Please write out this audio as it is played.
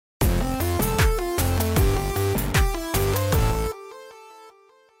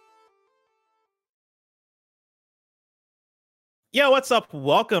Yo, what's up?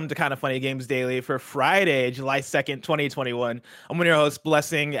 Welcome to Kind of Funny Games Daily for Friday, July 2nd, 2021. I'm one of your hosts,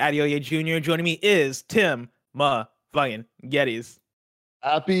 Blessing Adeoye Jr. Joining me is Tim Fucking Gettys.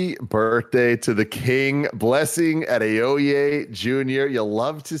 Happy birthday to the king. Blessing Adeoye Jr. You'll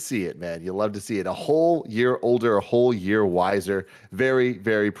love to see it, man. You'll love to see it. A whole year older, a whole year wiser. Very,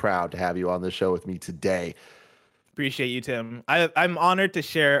 very proud to have you on the show with me today. Appreciate you, Tim. I'm honored to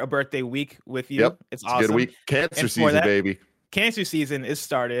share a birthday week with you. Yep, it's a awesome. good week. Cancer season, baby. Cancer season is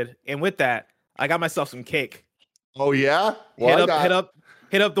started, and with that, I got myself some cake. Oh yeah, hit up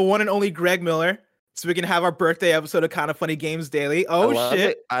the one and only Greg Miller, so we can have our birthday episode of Kind of Funny Games Daily. Oh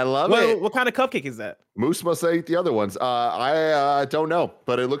shit, I love it. What kind of cupcake is that? Moose must eat the other ones. I don't know,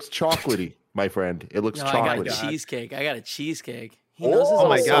 but it looks chocolatey, my friend. It looks chocolatey. I got a cheesecake. Oh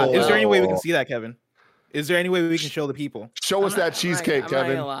my god! Is there any way we can see that, Kevin? Is there any way we can show the people? Show us that cheesecake, Kevin. I'm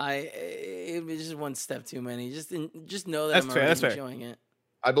not gonna lie. It was just one step too many. Just know that I'm already enjoying it.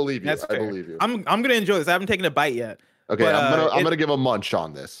 I believe you. I believe you. I'm gonna enjoy this. I haven't taken a bite yet. Okay, but, I'm gonna give a munch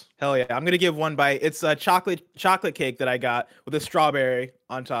on this. Hell yeah, I'm gonna give one bite. It's a chocolate cake that I got with a strawberry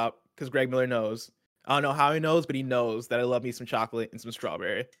on top because Greg Miller knows. I don't know how he knows, but he knows that I love me some chocolate and some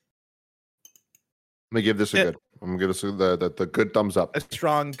strawberry. I'm gonna give this I'm gonna give this the good thumbs up. A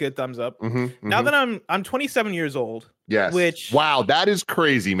strong good thumbs up. Mm-hmm. Now that I'm 27 years old. Yes. Which wow, that is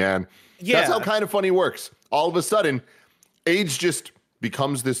crazy, man. Yeah. That's how Kind of Funny works. All of a sudden, age just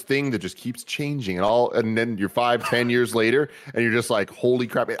becomes this thing that just keeps changing, and then you're 5-10 years later, and you're just like, holy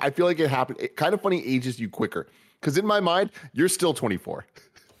crap! I feel like it happened. Kind of Funny ages you quicker because in my mind, you're still 24.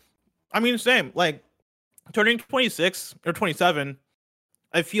 I mean, same. Like turning 26 or 27,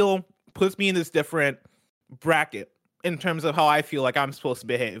 I feel puts me in this different bracket in terms of how I feel like I'm supposed to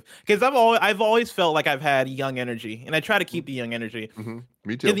behave. Because I've always felt like I've had young energy, and I try to keep the young energy. Mm-hmm.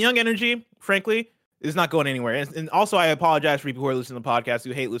 Me too. And the young energy, frankly, is not going anywhere. And also, I apologize for people who are listening to the podcast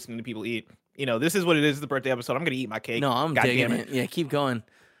who hate listening to people eat. You know, this is what it is. The birthday episode. I'm gonna eat my cake. No, I'm digging it. Yeah, keep going.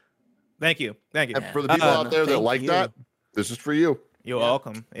 Thank you. And for the people out there that like that, this is for you. You're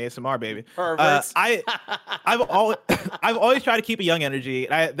welcome. ASMR, baby. Perfect. I've always tried to keep a young energy.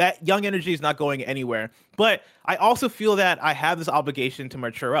 That young energy is not going anywhere. But I also feel that I have this obligation to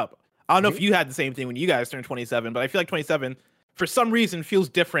mature up. I don't know if you had the same thing when you guys turned 27, but I feel like 27, for some reason, feels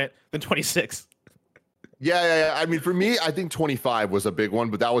different than 26. Yeah. I mean, for me, I think 25 was a big one,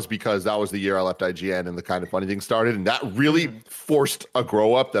 but that was because that was the year I left IGN and the Kind of Funny thing started, and that really forced a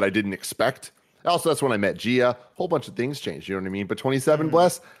grow up that I didn't expect. Also, that's when I met Gia. A whole bunch of things changed, you know what I mean? But 27,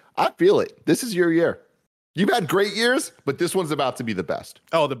 Bless, I feel it. This is your year. You've had great years, but this one's about to be the best.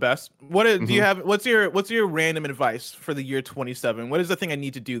 Oh, the best. Do you have? What's your random advice for the year 27? What is the thing I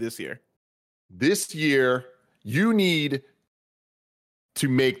need to do this year? This year, you need to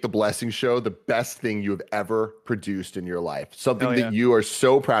make the Blessing Show the best thing you have ever produced in your life. Something that you are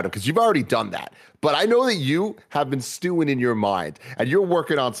so proud of, because you've already done that. But I know that you have been stewing in your mind, and you're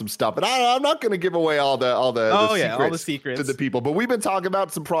working on some stuff. And I'm not going to give away all the secrets to the people. But we've been talking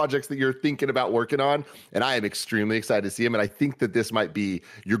about some projects that you're thinking about working on, and I am extremely excited to see them. And I think that this might be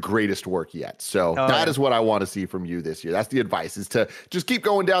your greatest work yet. So that is what I want to see from you this year. That's the advice, is to just keep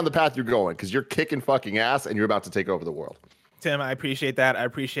going down the path you're going, because you're kicking fucking ass, and you're about to take over the world. Tim, I appreciate that. I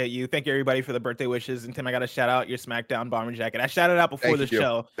appreciate you. Thank you, everybody, for the birthday wishes. And Tim, I got to shout out your SmackDown bomber jacket. I shouted it out before the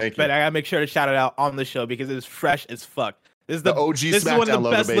show, but I got to make sure to shout it out on the show because it is fresh as fuck. This is the OG SmackDown logo, This is one of the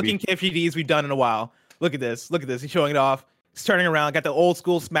best looking KFGDs we've done in a while. Look at this. Look at this. He's showing it off. He's turning around. Got the old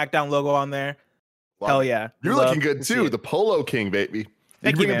school SmackDown logo on there. Wow. Hell yeah. You're looking good too. The Polo King, baby.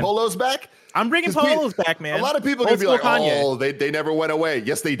 You bringing polos back? I'm bringing polos back, man. A lot of people are going to be like, oh, they never went away.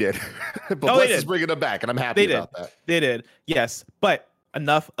 Yes, they did. But Bless is bringing them back, and I'm happy about that. They did. Yes. But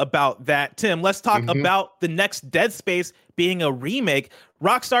enough about that. Tim, let's talk about the next Dead Space being a remake,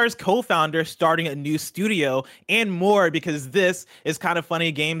 Rockstar's co-founder starting a new studio, and more, because this is Kind of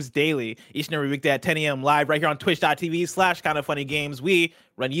Funny Games Daily. Each and every weekday at 10 a.m. live right here on twitch.tv/kindoffunnygames. We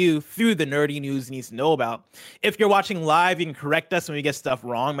run you through the nerdy news you need to know about. If you're watching live, you can correct us when we get stuff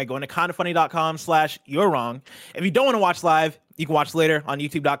wrong by going to kindoffunny.com/you're wrong. If you don't want to watch live, you can watch later on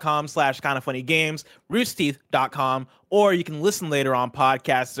youtube.com/kindoffunnygames, roosterteeth.com, or you can listen later on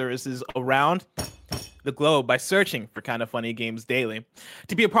podcast services around the globe by searching for Kind of Funny Games Daily.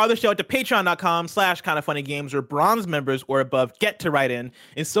 To be a part of the show, to patreon.com/kindoffunnygames, where bronze members or above get to write in,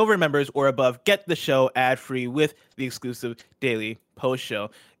 and silver members or above get the show ad-free with the exclusive daily post show.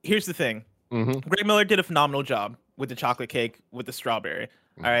 Here's the thing. Greg Miller did a phenomenal job with the chocolate cake with the strawberry.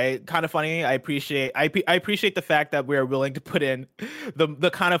 All right, Kind of Funny. I appreciate the fact that we're willing to put in the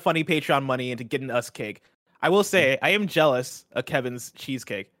Kind of Funny Patreon money into getting us cake. I will say I am jealous of Kevin's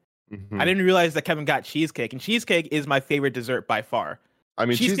cheesecake. I didn't realize that Kevin got cheesecake, and cheesecake is my favorite dessert by far. I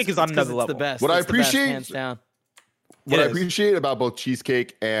mean, cheesecake is on another level. The best. What it's I appreciate, hands down. What I appreciate about both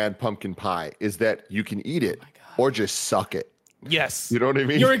cheesecake and pumpkin pie is that you can eat it or just suck it. Yes. You know what I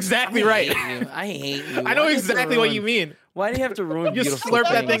mean? You're exactly right. I hate you. I know exactly what you mean. Why do you have to ruin You beautiful slurp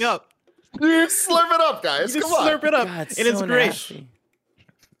that things? thing up. You slurp it up, guys. You Come on. slurp it up, God, and it's so great. nasty.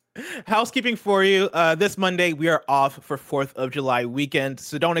 Housekeeping for you. This Monday, we are off for 4th of July weekend,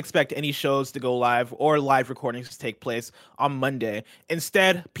 so don't expect any shows to go live or live recordings to take place on Monday.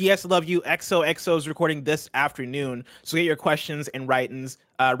 Instead, PS Love You XOXO is recording this afternoon, so get your questions and write-ins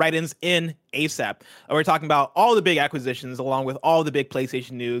in ASAP. We're talking about all the big acquisitions along with all the big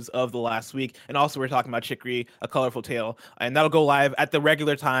PlayStation news of the last week, and also we're talking about Chicory, A Colorful Tale, and that'll go live at the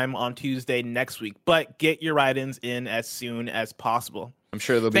regular time on Tuesday next week, but get your write-ins in as soon as possible. I'm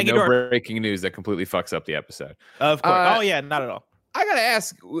sure there'll be no breaking news that completely fucks up the episode. Of course. Oh, yeah, not at all. I got to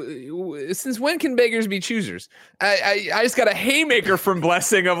ask, since when can beggars be choosers? I just got a haymaker from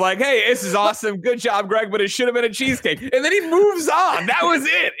Blessing of like, hey, this is awesome. Good job, Greg, but it should have been a cheesecake. And then he moves on. That was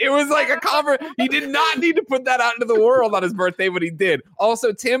it. It was like a he did not need to put that out into the world on his birthday, but he did.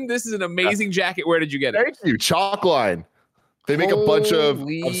 Also, Tim, this is an amazing jacket. Where did you get it? Thank you. Chalkline. They make a bunch of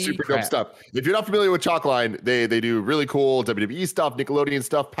super dope stuff. If you're not familiar with Chalkline, they do really cool WWE stuff, Nickelodeon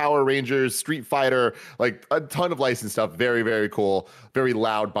stuff, Power Rangers, Street Fighter, like a ton of licensed stuff. Very, very cool. Very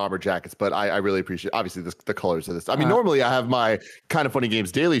loud bomber jackets. But I really appreciate, obviously, the colors of this. I mean, normally I have my Kind of Funny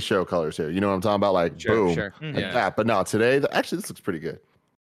Games Daily Show colors here. You know what I'm talking about? Like, boom. Like that. But no, today, actually, this looks pretty good.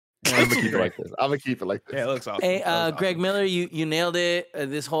 I'm gonna keep it like this. Yeah, it looks awesome. Hey, Greg Miller, you nailed it.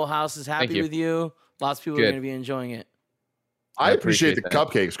 This whole house is happy with you. Lots of people are going to be enjoying it. I appreciate the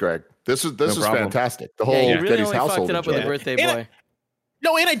cupcakes, Greg. This is fantastic. The whole you really Getty's only household. fucked it up with the birthday boy.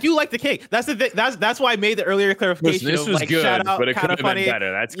 And I do like the cake. That's the thing. That's why I made the earlier clarification. Listen, this was good, shout out, but it could have funny. been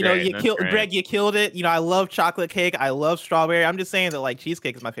better. That's great. You killed Greg. You killed it. I love chocolate cake. I love strawberry. I'm just saying that like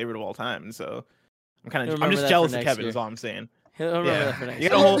cheesecake is my favorite of all time. So I'm just jealous of Kevin. Is all I'm saying. He'll remember that for next year.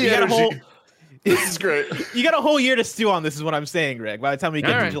 You got a whole. This is great. You got a whole year to stew on this. Is what I'm saying, Greg. By the time we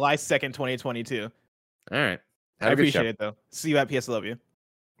get to July 2nd, 2022. All right. I appreciate it though. See you at PS Love You.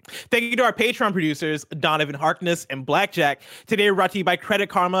 Thank you to our Patreon producers, Donovan Harkness and Blackjack. Today we're brought to you by Credit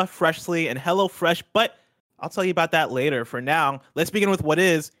Karma, Freshly, and HelloFresh, but I'll tell you about that later. For now, let's begin with what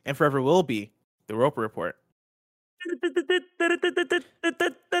is, and forever will be, the Roper Report.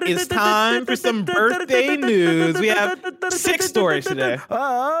 It's time for some birthday news. We have 6 stories today.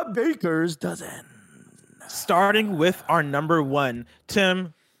 Baker's dozen. Starting with our number 1,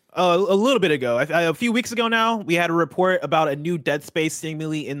 Tim. A little bit ago, a few weeks ago now, we had a report about a new Dead Space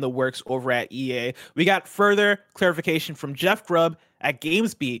seemingly in the works over at EA. We got further clarification from Jeff Grubb at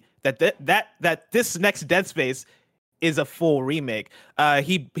GamesBeat that this next Dead Space is a full remake.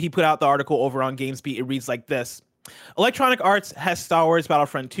 He put out the article over on GamesBeat. It reads like this. Electronic Arts has Star Wars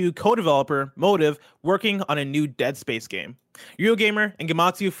Battlefront 2 co-developer Motive working on a new Dead Space game. Eurogamer and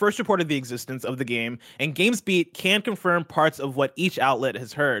Gematsu first reported the existence of the game, and GamesBeat can confirm parts of what each outlet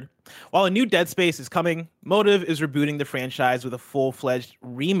has heard. While a new Dead Space is coming, Motive is rebooting the franchise with a full-fledged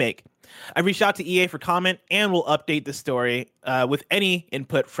remake. I reached out to EA for comment and will update the story with any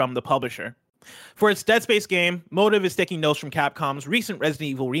input from the publisher. For its Dead Space game, Motive is taking notes from Capcom's recent Resident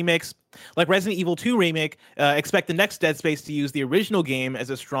Evil remakes. Like Resident Evil 2 Remake, expect the next Dead Space to use the original game as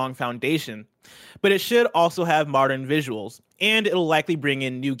a strong foundation. But it should also have modern visuals, and it'll likely bring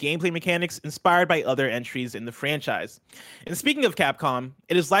in new gameplay mechanics inspired by other entries in the franchise. And speaking of Capcom,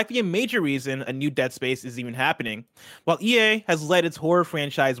 it is likely a major reason a new Dead Space is even happening. While EA has let its horror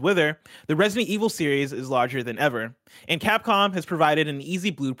franchise wither, the Resident Evil series is larger than ever, and Capcom has provided an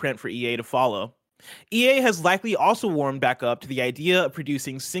easy blueprint for EA to follow. EA has likely also warmed back up to the idea of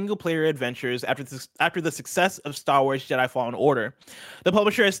producing single-player adventures after the success of Star Wars Jedi Fallen Order. The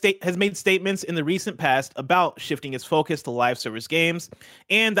publisher has made statements in the recent past about shifting its focus to live service games,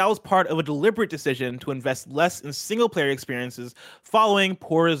 and that was part of a deliberate decision to invest less in single-player experiences following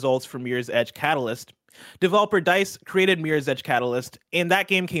poor results for Mirror's Edge Catalyst. Developer DICE created Mirror's Edge Catalyst, and that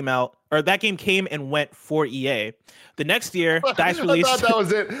game came and went for EA. The next year, DICE released... I thought that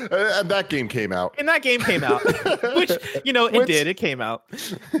was it. And that game came out. And that game came out. Which, it did. It came out.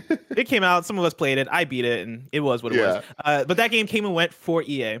 It came out. Some of us played it. I beat it, and it was what it was. But that game came and went for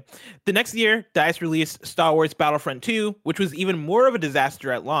EA. The next year, DICE released Star Wars Battlefront 2, which was even more of a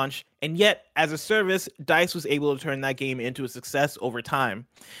disaster at launch. And yet, as a service, DICE was able to turn that game into a success over time.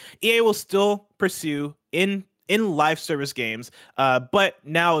 EA will still pursue in live service games, but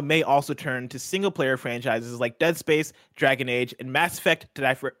now it may also turn to single-player franchises like Dead Space, Dragon Age, and Mass Effect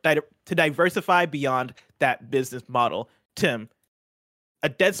to diversify beyond that business model. Tim, a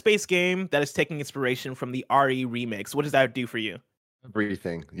Dead Space game that is taking inspiration from the RE remakes. What does that do for you?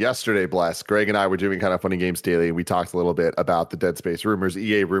 Everything. Yesterday, Bless, Greg and I were doing Kind of Funny Games Daily, and we talked a little bit about the Dead Space rumors,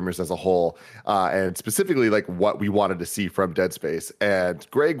 EA rumors as a whole, and specifically like what we wanted to see from Dead Space. And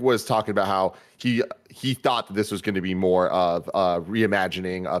Greg was talking about how he thought that this was going to be more of a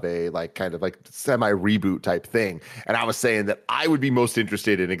reimagining of a like kind of like semi-reboot type thing. And I was saying that I would be most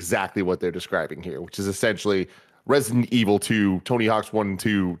interested in exactly what they're describing here, which is essentially Resident Evil 2, Tony Hawk's 1 and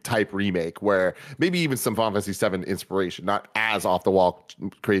 2 type remake, where maybe even some Final Fantasy 7 inspiration, not as off the wall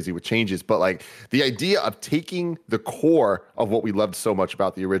crazy with changes, but like the idea of taking the core of what we loved so much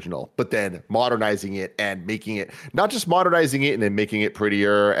about the original, but then modernizing it and making it, not just modernizing it and then making it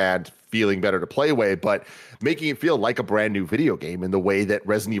prettier and feeling better to play away, but making it feel like a brand new video game in the way that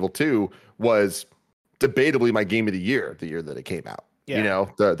Resident Evil 2 was debatably my game of the year that it came out. Yeah. You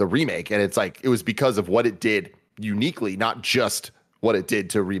know, the remake. And it's like, it was because of what it did uniquely, not just what it did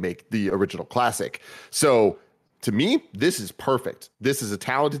to remake the original classic. So to me, this is perfect. This is a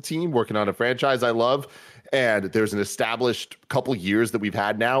talented team working on a franchise I love. And there's an established couple years that we've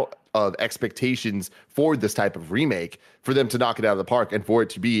had now of expectations for this type of remake, for them to knock it out of the park and for it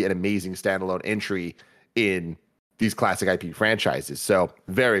to be an amazing standalone entry in these classic IP franchises. So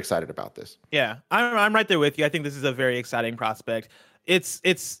very excited about this. Yeah, I'm right there with you. I think this is a very exciting prospect. It's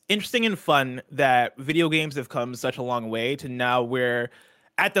interesting and fun that video games have come such a long way to now we're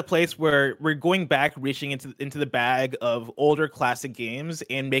at the place where we're going back, reaching into the bag of older classic games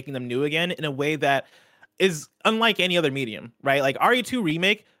and making them new again in a way that is unlike any other medium, right? Like RE2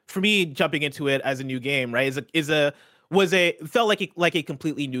 Remake, for me, jumping into it as a new game, right, felt like a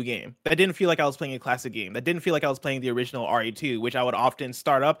completely new game. That didn't feel like I was playing a classic game. That didn't feel like I was playing the original RE2, which I would often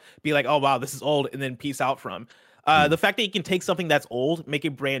start up, be like, oh wow, this is old, and then peace out from. The fact that you can take something that's old, make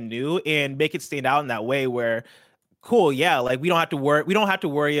it brand new, and make it stand out in that way where, cool, yeah, like we don't have to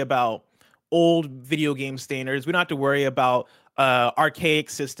worry about old video game standards. We don't have to worry about archaic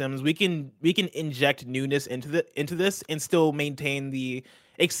systems. We can inject newness into this and still maintain the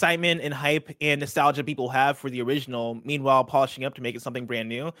excitement and hype and nostalgia people have for the original, meanwhile polishing up to make it something brand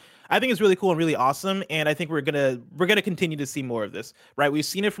new. I think it's really cool and really awesome, and I think we're gonna continue to see more of this, right? We've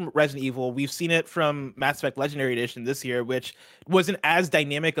seen it from Resident Evil, we've seen it from Mass Effect Legendary Edition this year, which wasn't as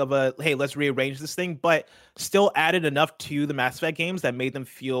dynamic of a, hey, let's rearrange this thing, but still added enough to the Mass Effect games that made them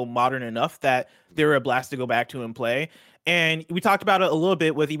feel modern enough that they were a blast to go back to and play. And we talked about it a little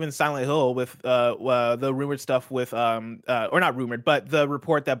bit with even Silent Hill, with the rumored stuff with, or not rumored, but the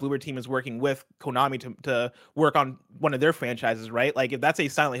report that Bloober Team is working with Konami to work on one of their franchises, right? Like if that's a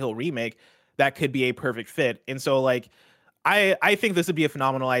Silent Hill remake, that could be a perfect fit. And so like, I think this would be a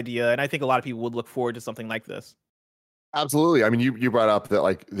phenomenal idea. And I think a lot of people would look forward to something like this. Absolutely. I mean, you brought up that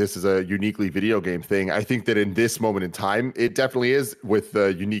like this is a uniquely video game thing. I think that in this moment in time, it definitely is, with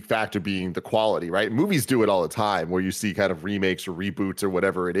the unique factor being the quality, right? Movies do it all the time where you see kind of remakes or reboots or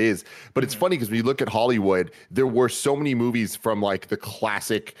whatever it is. But it's funny because when you look at Hollywood, there were so many movies from like the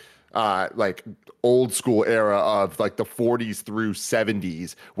classic like old school era of like the 40s through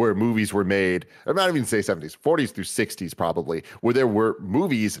 70s where movies were made. I'm not even say 70s, 40s through 60s probably, where there were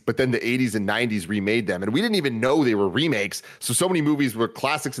movies, but then the 80s and 90s remade them. And we didn't even know they were remakes. So many movies were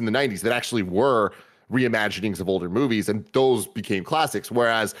classics in the 90s that actually were reimaginings of older movies, and those became classics.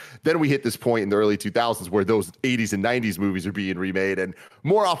 Whereas then we hit this point in the early 2000s where those 80s and 90s movies are being remade, and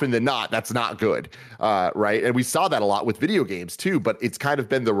more often than not, that's not good, right? And we saw that a lot with video games too, but it's kind of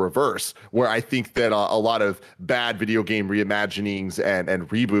been the reverse, where I think that a lot of bad video game reimaginings and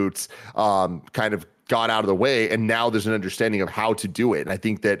reboots kind of got out of the way, and now there's an understanding of how to do it. And I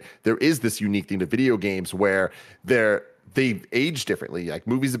think that there is this unique thing to video games where they've aged differently. Like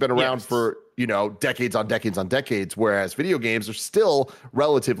movies have been around for, decades on decades on decades, whereas video games are still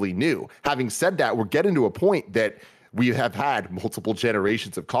relatively new. Having said that, we're getting to a point that we have had multiple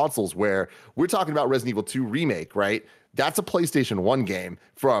generations of consoles where we're talking about Resident Evil 2 Remake, right? That's a PlayStation 1 game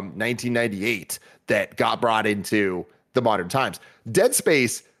from 1998 that got brought into the modern times. Dead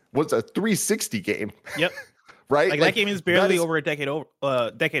Space was a 360 game. Yep. Right? Like that game is barely over a decade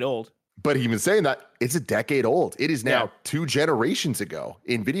old. But even saying that, it's a decade old. It is now 2 generations ago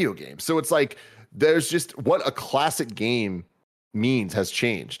in video games. So it's like there's just what a classic game means has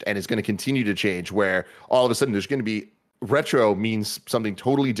changed and is going to continue to change, where all of a sudden there's going to be retro means something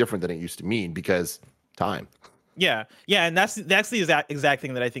totally different than it used to mean because time. Yeah, and that's the exact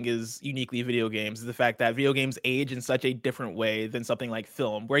thing that I think is uniquely video games, is the fact that video games age in such a different way than something like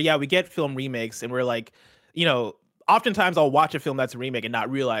film, where we get film remakes and we're like, oftentimes I'll watch a film that's a remake and not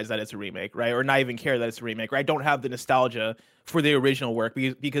realize that it's a remake, right? Or not even care that it's a remake, right? I don't have the nostalgia for the original work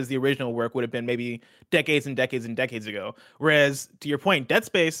because the original work would have been maybe decades and decades and decades ago. Whereas, to your point, Dead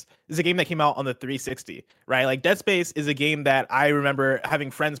Space is a game that came out on the 360, right? Like, Dead Space is a game that I remember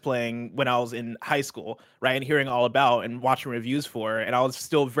having friends playing when I was in high school, right? And hearing all about and watching reviews for, and I was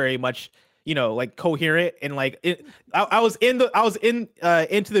still very much, you know, like coherent and like I was into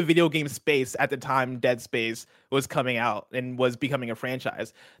the video game space at the time Dead Space was coming out and was becoming a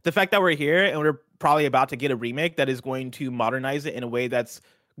franchise. The fact that we're here and we're probably about to get a remake that is going to modernize it in a way that's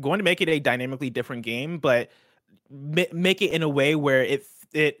going to make it a dynamically different game, but make it in a way where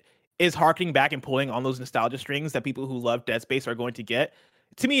it is harkening back and pulling on those nostalgia strings that people who love Dead Space are going to get.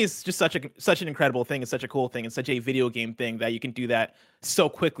 To me, it's just such an incredible thing. It's such a cool thing. It's such a video game thing that you can do that so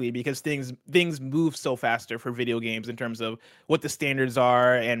quickly because things move so faster for video games in terms of what the standards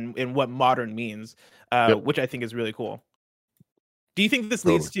are and what modern means, which I think is really cool. Do you think this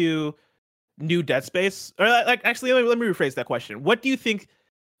leads to new Dead Space? Or like, actually, let me rephrase that question. What do you think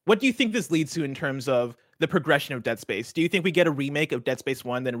this leads to in terms of the progression of Dead Space? Do you think we get a remake of Dead Space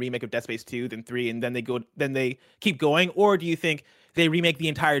 1, then a remake of Dead Space 2, then 3, and then they keep going? Or do you think they remake the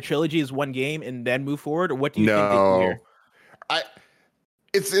entire trilogy as one game and then move forward? Or what do you think they do here?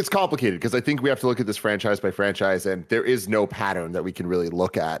 It's complicated because I think we have to look at this franchise by franchise, and there is no pattern that we can really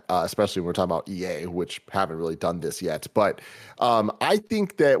look at, especially when we're talking about EA, which haven't really done this yet. But I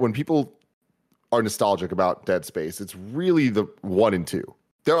think that when people are nostalgic about Dead Space, it's really the 1 and 2.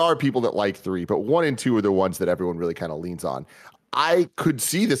 There are people that like 3, but 1 and 2 are the ones that everyone really kind of leans on. I could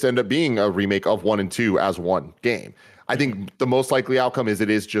see this end up being a remake of 1 and 2 as one game. I think the most likely outcome is it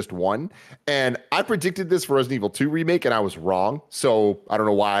is just 1. And I predicted this for Resident Evil 2 remake, and I was wrong. So I don't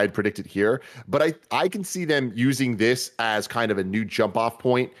know why I'd predict it here. But I can see them using this as kind of a new jump-off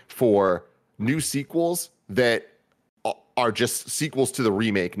point for new sequels that are just sequels to the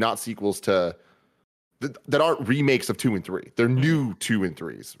remake, not sequels to that aren't remakes of 2 and 3. They're new 2 and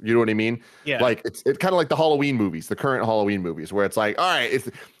 3s. You know what I mean? Yeah. Like it's kind of like the Halloween movies, the current Halloween movies, where it's like, all right,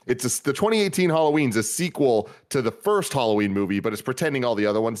 the 2018 Halloween's a sequel to the first Halloween movie, but it's pretending all the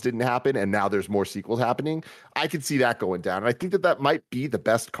other ones didn't happen, and now there's more sequels happening. I could see that going down, and I think that might be the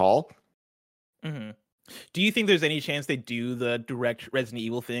best call. Mm-hmm. Do you think there's any chance they do the direct Resident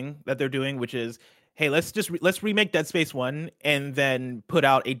Evil thing that they're doing, which is, hey, let's remake Dead Space 1 and then put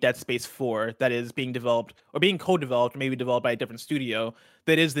out a Dead Space 4 that is being developed or being co-developed, maybe developed by a different studio,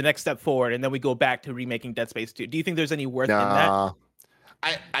 that is the next step forward, and then we go back to remaking Dead Space 2. Do you think there's any worth in that?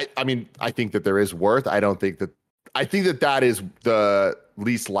 I mean, I think that there is worth. I think that is the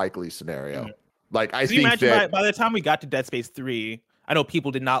least likely scenario. Mm-hmm. Like, I think that by the time we got to Dead Space 3, I know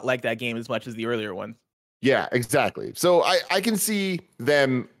people did not like that game as much as the earlier ones. Yeah, exactly. So I can see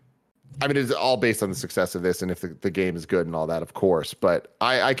them. I mean, it's all based on the success of this and if the game is good and all that, of course. But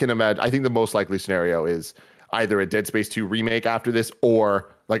I can imagine, I think the most likely scenario is either a Dead Space 2 remake after this,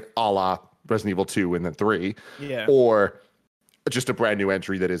 or like a la Resident Evil 2 and then 3. Yeah. Or just a brand new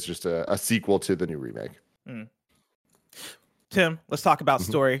entry that is just a sequel to the new remake. Mm. Tim, let's talk about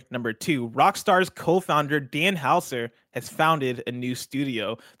story number 2. Rockstar's co-founder Dan Houser has founded a new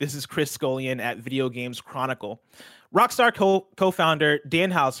studio. This is Chris Scullion at Video Games Chronicle. Rockstar co-founder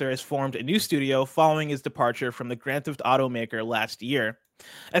Dan Houser has formed a new studio following his departure from the Grand Theft Auto maker last year.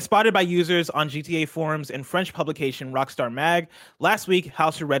 As spotted by users on GTA forums and French publication Rockstar Mag, last week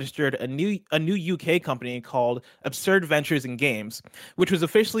Houser registered a new UK company called Absurd Ventures and Games, which was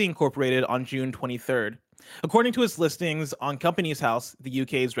officially incorporated on June 23rd. According to its listings on Companies House, the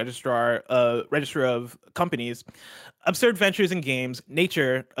UK's registrar of companies, Absurd Ventures and Games'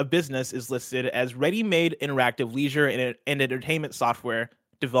 nature of business is listed as ready-made interactive leisure and entertainment software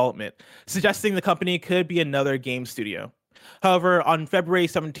development, suggesting the company could be another game studio. However, on February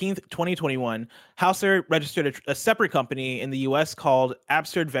 17th, 2021, Houser registered a separate company in the US called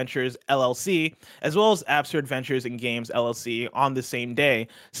Absurd Ventures LLC, as well as Absurd Ventures and Games LLC on the same day,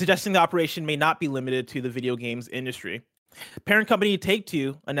 suggesting the operation may not be limited to the video games industry. Parent company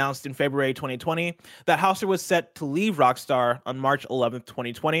Take-Two announced in February 2020 that Houser was set to leave Rockstar on March 11th,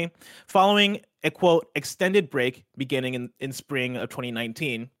 2020, following a, quote, extended break beginning in spring of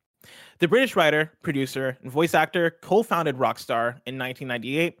 2019. The British writer, producer, and voice actor co-founded Rockstar in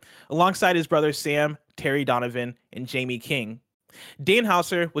 1998 alongside his brothers Sam, Terry Donovan, and Jamie King. Dan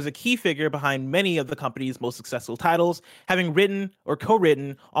Houser was a key figure behind many of the company's most successful titles, having written or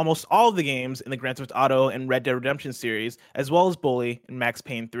co-written almost all of the games in the Grand Theft Auto and Red Dead Redemption series, as well as Bully and Max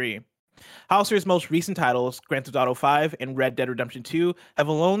Payne 3. Houser's most recent titles, Grand Theft Auto 5 and Red Dead Redemption 2, have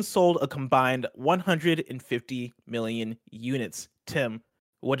alone sold a combined 150 million units. Tim,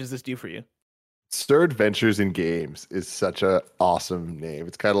 what does this do for you? Stirred Ventures in Games is such a awesome name.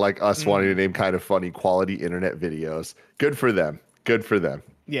 It's kind of like us wanting to name kind of funny quality internet videos. Good for them. Good for them.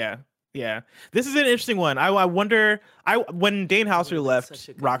 Yeah. Yeah. This is an interesting one. I wonder when Dane Houser left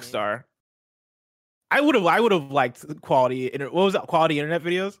Rockstar, name. I would have liked quality what was that? Quality internet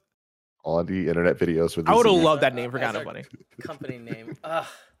videos? Quality internet videos with I would have loved that name for kind of funny. Company name.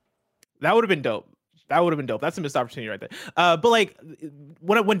 That would have been dope. That's a missed opportunity right there. But like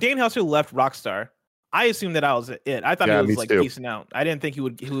when Dane Houser left Rockstar, I assumed that was it. I thought he was like decent out. I didn't think he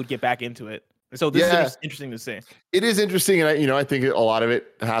would get back into it. So this is interesting to see. It is interesting, and I think a lot of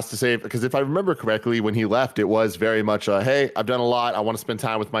it has to say, because if I remember correctly, when he left, it was very much hey, I've done a lot. I want to spend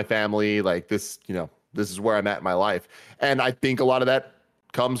time with my family. Like this, this is where I'm at in my life. And I think a lot of that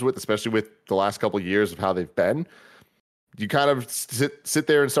comes with, especially with the last couple of years of how they've been. You kind of sit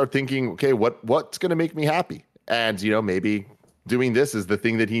there and start thinking, okay, what's going to make me happy? And, maybe doing this is the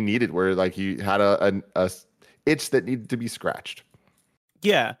thing that he needed, where like he had a itch that needed to be scratched.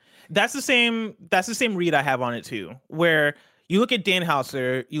 Yeah, that's the same read I have on it too, where you look at Dan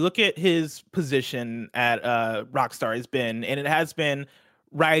Houser, you look at his position at Rockstar has been, and it has been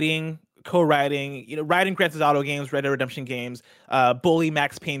writing, co-writing, writing Grand Theft Auto games, Red Dead Redemption games, Bully,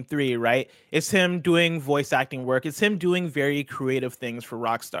 Max Payne 3, right? It's him doing voice acting work. It's him doing very creative things for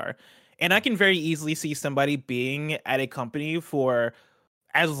Rockstar. And I can very easily see somebody being at a company for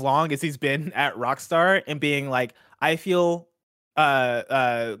as long as he's been at Rockstar and being like, I feel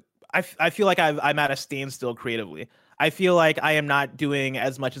I feel like I'm at a standstill creatively. I feel like I am not doing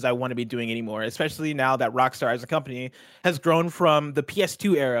as much as I want to be doing anymore, especially now that Rockstar as a company has grown from the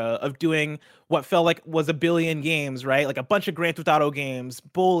PS2 era of doing what felt like was a billion games, right? Like a bunch of Grand Theft Auto games,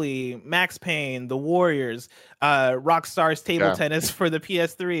 Bully, Max Payne, The Warriors, Rockstar's Table Tennis for the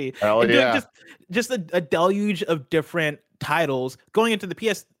PS3. Hell and yeah. Just a deluge of different titles going into the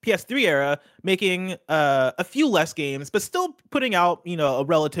PS3 era, making a few less games, but still putting out, a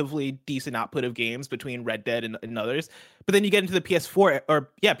relatively decent output of games between Red Dead and others. But then you get into the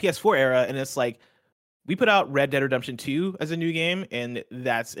PS4 era, and it's like, we put out Red Dead Redemption 2 as a new game, and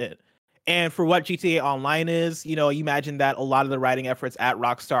that's it. And for what GTA Online is, you imagine that a lot of the writing efforts at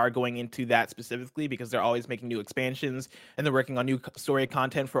Rockstar are going into that specifically because they're always making new expansions and they're working on new story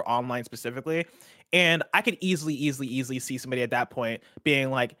content for online specifically. And I could easily see somebody at that point being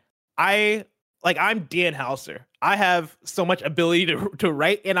like, I'm Dan Houser. I have so much ability to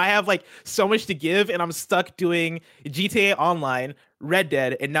write, and I have like so much to give, and I'm stuck doing GTA Online, Red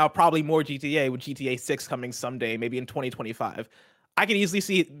Dead, and now probably more GTA with GTA 6 coming someday, maybe in 2025. I can easily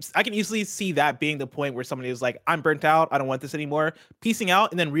see that being the point where somebody is like, I'm burnt out. I don't want this anymore. Piecing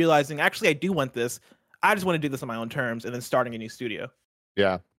out and then realizing, actually, I do want this. I just want to do this on my own terms, and then starting a new studio.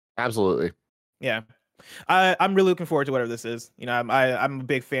 Yeah, absolutely. Yeah. I'm really looking forward to whatever this is. I'm a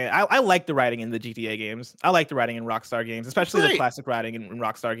big fan. I like the writing in the GTA games. I like the writing in Rockstar games, especially the classic writing in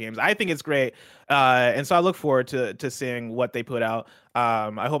Rockstar games. I think it's great. And so I look forward to seeing what they put out.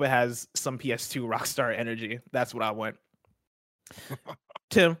 I hope it has some PS2 Rockstar energy. That's what I want.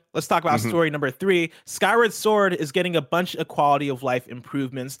 Tim, let's talk about story number 3. Skyward Sword is getting a bunch of quality of life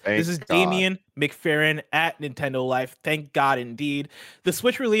improvements. This is Damian McFerrin at Nintendo Life. Thank God, indeed. The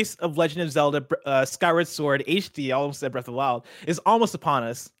Switch release of Legend of Zelda Skyward Sword HD, I almost said Breath of the Wild, is almost upon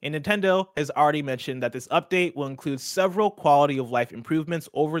us. And Nintendo has already mentioned that this update will include several quality of life improvements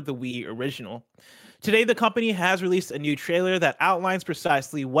over the Wii original. Today, the company has released a new trailer that outlines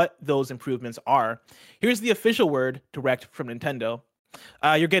precisely what those improvements are. Here's the official word direct from Nintendo.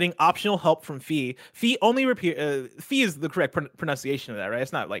 You're getting optional help from Fi. Fi is the correct pronunciation of that, right?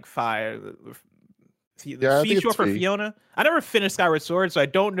 It's not like Fi. Fi short for Fiona. I never finished Skyward Sword, so I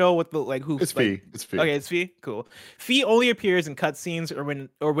don't know what who. It's Fi. It's Fi. Okay, it's Fi. Cool. Fi only appears in cutscenes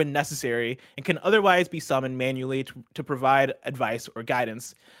or when necessary, and can otherwise be summoned manually to provide advice or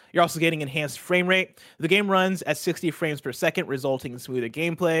guidance. You're also getting enhanced frame rate. The game runs at 60 frames per second, resulting in smoother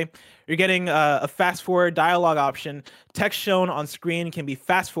gameplay. You're getting a fast forward dialogue option. Text shown on screen can be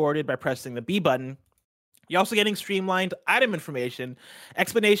fast forwarded by pressing the B button. You're also getting streamlined item information.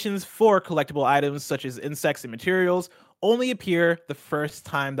 Explanations for collectible items such as insects and materials only appear the first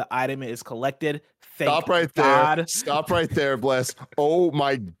time the item is collected. Stop right there, Bless. Oh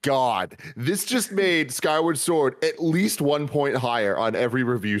my God. This just made Skyward Sword at least 1 point higher on every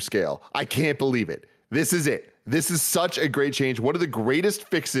review scale. I can't believe it. This is it. This is such a great change. One of the greatest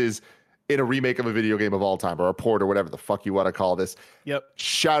fixes in a remake of a video game of all time, or a port, or whatever the fuck you want to call this. Yep.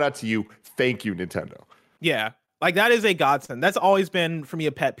 Shout out to you. Thank you, Nintendo. Yeah. Like, that is a godsend. That's always been for me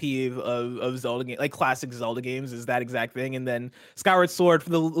a pet peeve of Zelda game, like classic Zelda games, is that exact thing. And then Skyward Sword,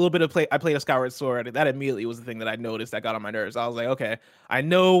 for the little bit of I played a Skyward Sword, that immediately was the thing that I noticed that got on my nerves. I was like, okay, I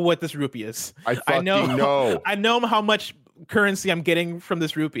know what this rupee is. I know. I know how much currency I'm getting from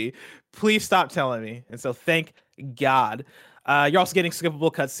this rupee. Please stop telling me. And so thank God. You're also getting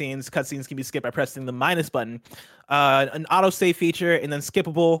skippable cutscenes. Cutscenes can be skipped by pressing the minus button. An autosave feature, and then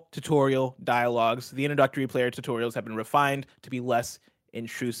skippable tutorial dialogues. The introductory player tutorials have been refined to be less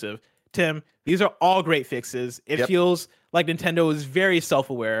intrusive. Tim, these are all great fixes. It feels like Nintendo is very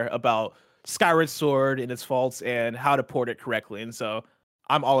self-aware about Skyward Sword and its faults and how to port it correctly. And so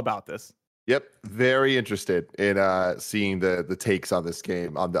I'm all about this. Yep, very interested in seeing the takes on this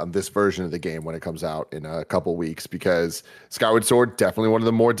game, on this version of the game when it comes out in a couple weeks, because Skyward Sword, definitely one of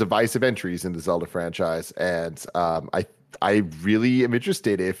the more divisive entries in the Zelda franchise, and I really am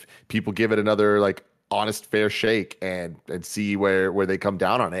interested if people give it another like honest, fair shake and see where they come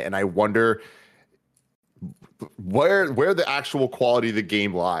down on it. And I wonder where the actual quality of the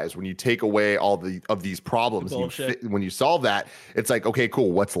game lies when you take away all of these problems. When you solve that, it's like, okay,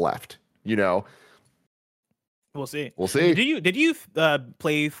 cool, what's left? You know, we'll see. Did you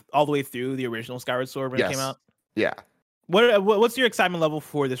play all the way through the original Skyward Sword when it came out? Yeah. What's your excitement level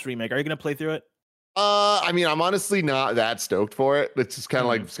for this remake? Are you going to play through it? I mean, I'm honestly not that stoked for it. It's just kind of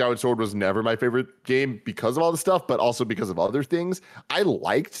like Skyward Sword was never my favorite game because of all the stuff, but also because of other things. I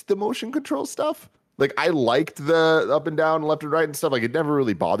liked the motion control stuff. Like, I liked the up and down, left and right and stuff. Like, it never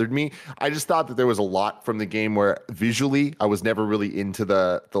really bothered me. I just thought that there was a lot from the game where visually I was never really into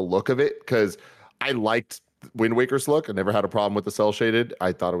the look of it, because I liked Wind Waker's look. I never had a problem with the cell shaded.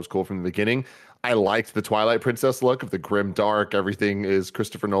 I thought it was cool from the beginning. I liked the Twilight Princess look of the grim dark. Everything is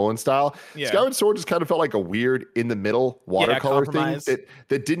Christopher Nolan style. Yeah. Skyward Sword just kind of felt like a weird in the middle watercolor thing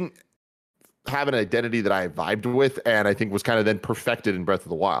that didn't have an identity that I vibed with, and I think was kind of then perfected in Breath of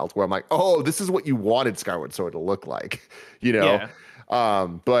the Wild, where I'm like, oh, this is what you wanted Skyward Sword to look like, you know? Yeah.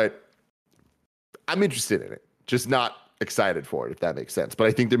 But I'm interested in it, just not excited for it, if that makes sense. But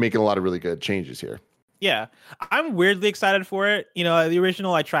I think they're making a lot of really good changes here. Yeah, I'm weirdly excited for it. You know, the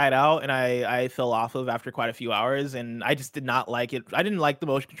original I tried out and I fell off of after quite a few hours, and I just did not like it. I didn't like the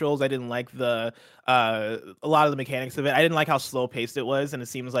motion controls. I didn't like a lot of the mechanics of it. I didn't like how slow paced it was, and it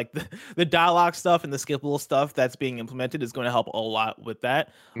seems like the dialogue stuff and the skippable stuff that's being implemented is going to help a lot with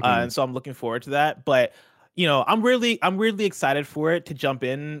that. And so I'm looking forward to that. But you know, I'm really excited for it to jump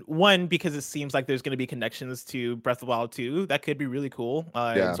in. One, because it seems like there's going to be connections to Breath of the Wild 2. That could be really cool.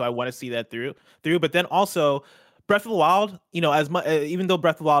 And so I want to see that through. But then also, Breath of the Wild, you know, as much even though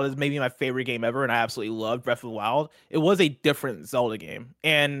Breath of the Wild is maybe my favorite game ever, and I absolutely loved Breath of the Wild, it was a different Zelda game,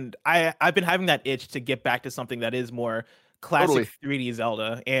 and I've been having that itch to get back to something that is more classic 3D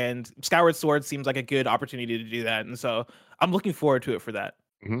Zelda, and Skyward Sword seems like a good opportunity to do that, and so I'm looking forward to it for that.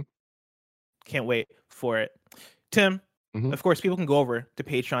 Can't wait for it. Tim, of course, people can go over to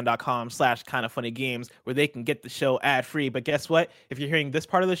patreon.com/kindoffunnygames where they can get the show ad free. But guess what? If you're hearing this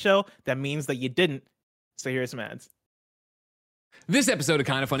part of the show, that means that you didn't. So here's some ads. This episode of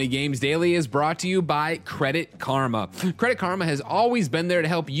Kinda Funny Games Daily is brought to you by Credit Karma. Credit Karma has always been there to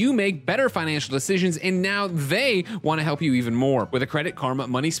help you make better financial decisions, and now they want to help you even more. With a Credit Karma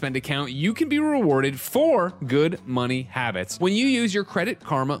Money Spend account, you can be rewarded for good money habits. When you use your Credit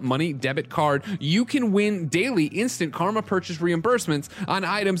Karma Money Debit Card, you can win daily instant Karma purchase reimbursements on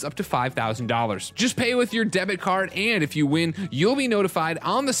items up to $5,000. Just pay with your debit card, and if you win, you'll be notified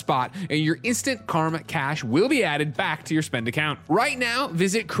on the spot, and your instant Karma cash will be added back to your spend account. Right now,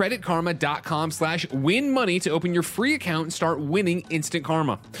 visit creditkarma.com/winmoney to open your free account and start winning instant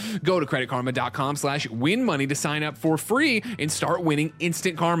karma. Go to creditkarma.com/winmoney to sign up for free and start winning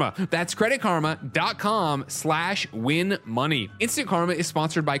instant karma. That's creditkarma.com/winmoney. Instant Karma is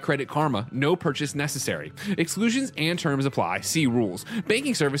sponsored by Credit Karma. No purchase necessary. Exclusions and terms apply. See rules.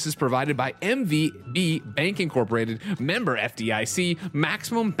 Banking services provided by MVB Bank Incorporated. Member FDIC.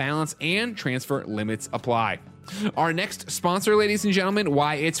 Maximum balance and transfer limits apply. Our next sponsor, ladies and gentlemen,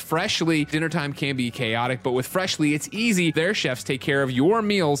 why it's Freshly. Dinner time can be chaotic, but with Freshly, it's easy. Their chefs take care of your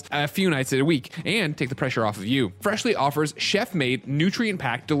meals a few nights a week and take the pressure off of you. Freshly offers chef-made,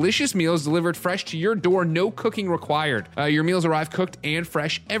 nutrient-packed, delicious meals delivered fresh to your door, no cooking required. Your meals arrive cooked and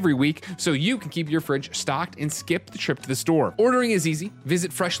fresh every week, so you can keep your fridge stocked and skip the trip to the store. Ordering is easy.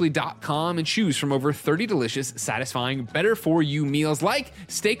 Visit freshly.com and choose from over 30 delicious, satisfying, better-for-you meals like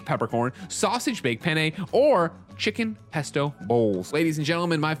steak peppercorn, sausage baked penne, or chicken pesto bowls. Ladies and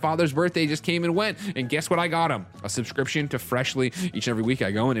gentlemen, my father's birthday just came and went, and guess what I got him? A subscription to Freshly. Each and every week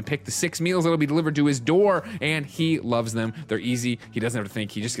I go in and pick the 6 meals that'll be delivered to his door, and he loves them. They're easy. He doesn't have to think.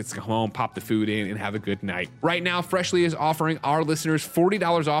 He just gets to come home, pop the food in, and have a good night. Right now, Freshly is offering our listeners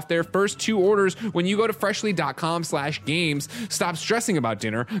 $40 off their first 2 orders when you go to freshly.com/games. Stop stressing about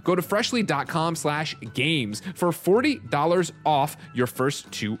dinner. Go to freshly.com/games for $40 off your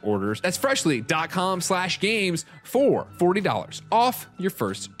first 2 orders. That's freshly.com/games for $40 off your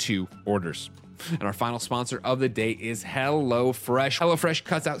first 2 orders. And our final sponsor of the day is HelloFresh. HelloFresh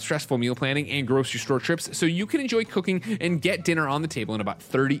cuts out stressful meal planning and grocery store trips so you can enjoy cooking and get dinner on the table in about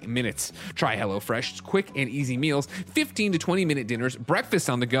 30 minutes. Try HelloFresh's quick and easy meals, 15 to 20-minute dinners, breakfast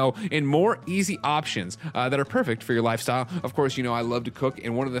on the go, and more easy options that are perfect for your lifestyle. Of course, you know I love to cook,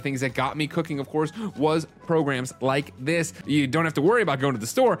 and one of the things that got me cooking, of course, was programs like this. You don't have to worry about going to the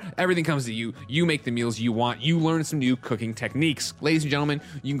store. Everything comes to you. You make the meals you want. You learn some new cooking techniques. Ladies and gentlemen,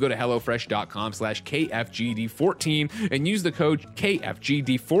 you can go to HelloFresh.com/KFGD14 and use the code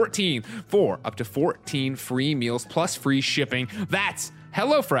KFGD14 for up to 14 free meals plus free shipping. That's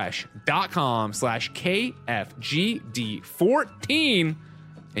HelloFresh.com/KFGD14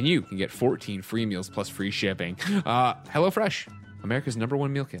 and you can get 14 free meals plus free shipping. HelloFresh, America's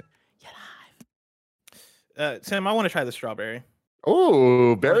 #1 meal kit. Tim, I want to try the strawberry.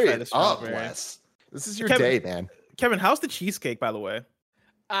 Oh, berry it up, Wes. This is your day, man. Kevin, how's the cheesecake, by the way?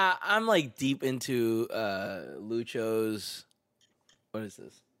 I'm like deep into Lucho's. What is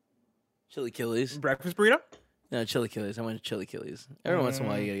this? Chili Killies. Breakfast burrito? No, Chili Killies. I went to Chili Killies. Every once in a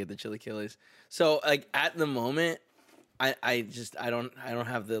while, you gotta get the Chili Killies. So, like at the moment, I don't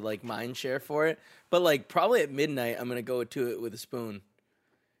have the like mind share for it. But like probably at midnight, I'm gonna go to it with a spoon,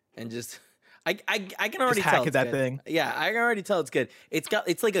 and just. I can already tell it's that good. Thing. Yeah, I can already tell it's good.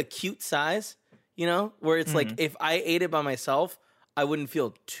 It's like a cute size, you know, where it's like if I ate it by myself, I wouldn't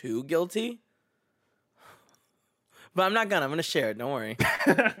feel too guilty. But I'm gonna share it. Don't worry.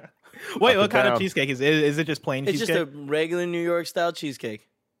 Wait, what kind of cheesecake is it? Is it just plain cheesecake? It's just a regular New York style cheesecake.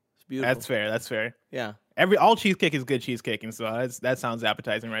 It's beautiful. That's fair. Yeah. All cheesecake is good cheesecake, and so that sounds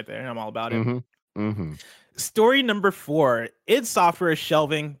appetizing right there. I'm all about it. Story number 4. id Software is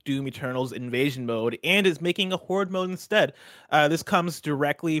shelving Doom Eternal's Invasion mode and is making a Horde mode instead. This comes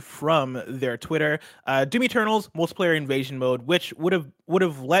directly from their Twitter. Doom Eternal's multiplayer invasion mode, which would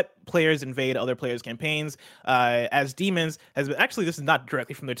have let players invade other players' campaigns as demons, has been actually, this is not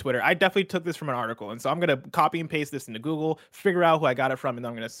directly from their Twitter. I definitely took this from an article, and so I'm gonna copy and paste this into Google, figure out who I got it from, and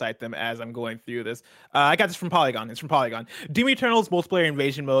then I'm gonna cite them as I'm going through this. I got this from Polygon. It's from Polygon. Doom Eternal's multiplayer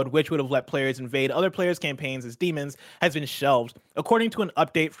invasion mode, which would have let players invade other players' campaigns as demons, has been shelved, according to an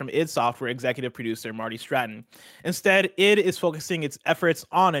update from id Software executive producer Marty Stratton. Instead, id is focusing its efforts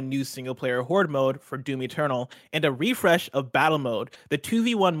on a new single-player Horde mode for Doom Eternal and a refresh of Battle Mode, the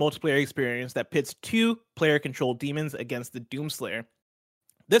 2v1 multiplayer experience that pits 2 player-controlled demons against the Doomslayer.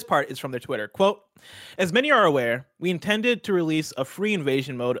 This part is from their Twitter. Quote, as many are aware, we intended to release a free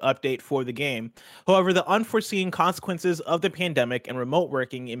invasion mode update for the game. However, the unforeseen consequences of the pandemic and remote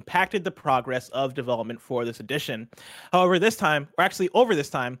working impacted the progress of development for this edition. However, over this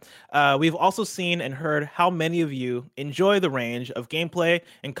time, we've also seen and heard how many of you enjoy the range of gameplay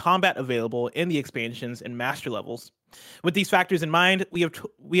and combat available in the expansions and master levels. With these factors in mind, we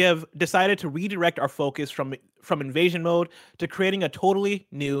have decided to redirect our focus from invasion mode to creating a totally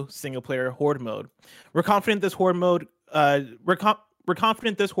new single-player Horde mode. We're confident this Horde mode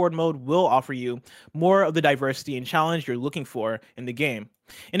will offer you more of the diversity and challenge you're looking for in the game.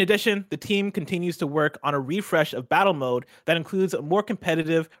 In addition, the team continues to work on a refresh of Battle Mode that includes a more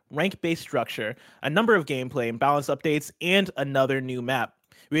competitive, rank-based structure, a number of gameplay and balance updates, and another new map.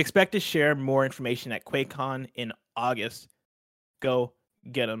 We expect to share more information at QuakeCon in August. Go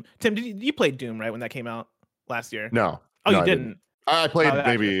get them. Tim, did you play Doom, right, when that came out last year? No. Oh, you didn't? I played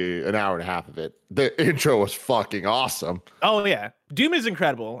maybe an hour and a half of it. The intro was fucking awesome. Oh yeah, Doom is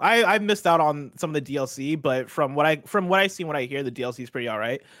incredible. I missed out on some of the DLC, but from what I see, what I hear, the DLC is pretty all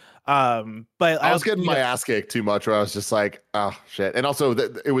right. But I was getting my ass kicked too much, where I was just like, oh shit. And also,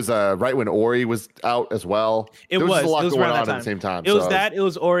 it was right when Ori was out as well. There was a lot going on at the same time. It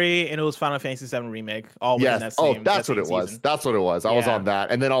was Ori, and it was Final Fantasy VII Remake. All within that same. That's what it was. That's what it was. I was on that,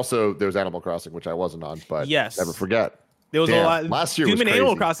 and then also there was Animal Crossing, which I wasn't on. But never forget. There was a lot. Last year Doom was and crazy.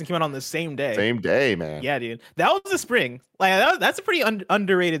 Animal Crossing came out on the same day. Same day, man. Yeah, dude. That was the spring. Like that's a pretty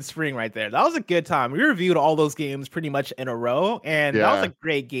underrated spring right there. That was a good time. We reviewed all those games pretty much in a row, and that was a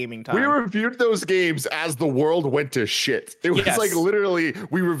great gaming time. We reviewed those games as the world went to shit. It was like literally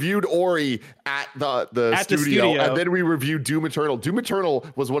we reviewed Ori at the studio, and then we reviewed Doom Eternal. Doom Eternal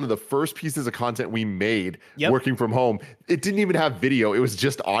was one of the first pieces of content we made working from home. It didn't even have video. It was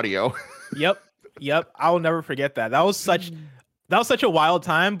just audio. Yep. I will never forget that. That was such a wild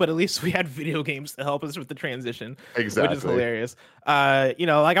time, but at least we had video games to help us with the transition. Exactly. Which is hilarious.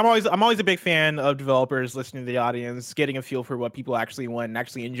 Like I'm always a big fan of developers listening to the audience, getting a feel for what people actually want and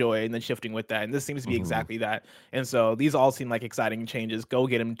actually enjoy, and then shifting with that. And this seems to be exactly that. And so these all seem like exciting changes. Go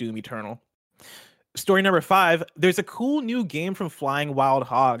get them, Doom Eternal. Story number 5, there's a cool new game from Flying Wild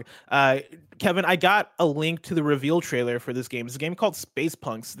Hog. Kevin, I got a link to the reveal trailer for this game. It's a game called Space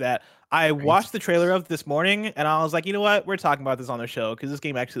Punks that I watched the trailer of this morning, and I was like, you know what? We're talking about this on the show because this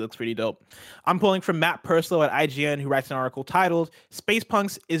game actually looks pretty dope. I'm pulling from Matt Purslow at IGN, who writes an article titled Space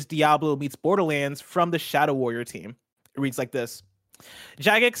Punks is Diablo meets Borderlands from the Shadow Warrior team. It reads like this.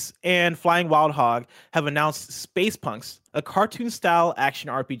 Jagex and Flying Wild Hog have announced Space Punks, a cartoon-style action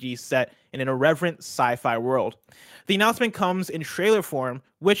RPG set in an irreverent sci-fi world. The announcement comes in trailer form,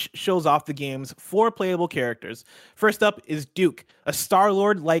 which shows off the game's 4 playable characters. First up is Duke, a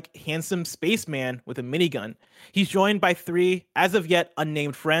Star-Lord-like handsome spaceman with a minigun. He's joined by 3, as of yet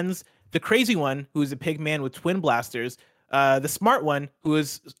unnamed friends, the crazy one, who is a pigman with twin blasters, the smart one, who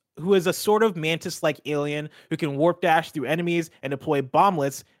is a sort of mantis-like alien who can warp dash through enemies and deploy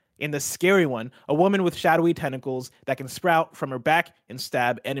bomblets, and the scary one, a woman with shadowy tentacles that can sprout from her back and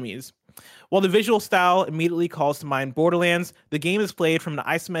stab enemies. While the visual style immediately calls to mind Borderlands, the game is played from an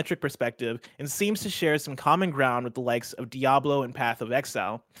isometric perspective and seems to share some common ground with the likes of Diablo and Path of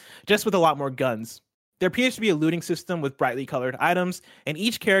Exile, just with a lot more guns. There appears to be a looting system with brightly colored items, and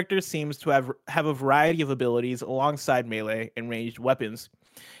each character seems to have a variety of abilities alongside melee and ranged weapons.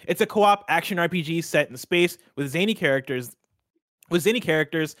 It's a co-op action RPG set in space with zany characters,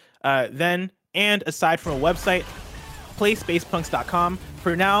 then and aside from a website, playspacepunks.com.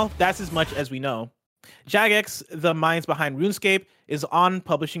 For now, that's as much as we know. Jagex, the minds behind RuneScape, is on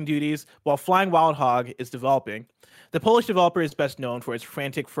publishing duties, while Flying Wild Hog is developing. The Polish developer is best known for its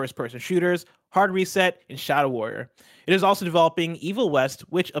frantic first-person shooters, Hard Reset, and Shadow Warrior. It is also developing Evil West,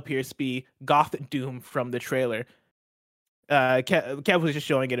 which appears to be Goth Doom from the trailer. Kev was just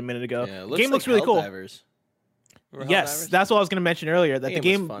showing it a minute ago. Yeah, the game looks really cool. Helldivers. Yes, that's what I was going to mention earlier. That the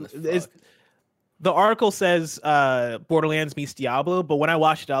game is. The article says Borderlands meets Diablo, but when I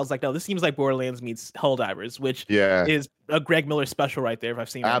watched it, I was like, no, this seems like Borderlands meets Helldivers, which is a Greg Miller special right there if I've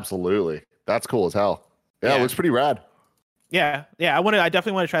seen it. Absolutely. That's cool as hell. Yeah, it looks pretty rad. Yeah. I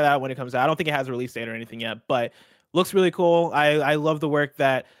definitely want to try that out when it comes out. I don't think it has a release date or anything yet, but looks really cool. I love the work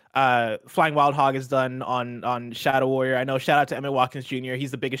that Flying Wild Hog has done on Shadow Warrior. I know, shout out to Emmett Watkins Jr. He's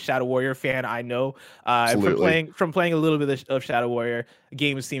the biggest Shadow Warrior fan I know. From playing a little bit of Shadow Warrior, the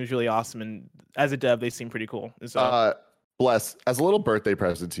game seems really awesome, and as a dev, they seem pretty cool. So, Bless, as a little birthday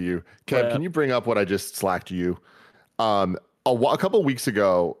present to you, Kev, can you bring up what I just slacked you? A couple of weeks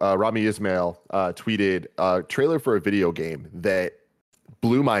ago, Rami Ismail tweeted a trailer for a video game that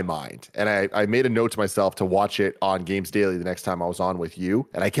blew my mind, and I made a note to myself to watch it on Games Daily the next time I was on with you,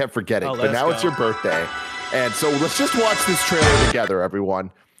 and I kept forgetting. But now it's your birthday, and so let's just watch this trailer together,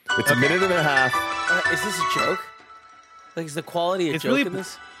 everyone. It's a minute and a half. Is this a joke? Like, is the quality a joke in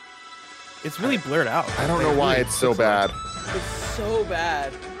this? It's really blurred out. I don't know why it's so bad. It's so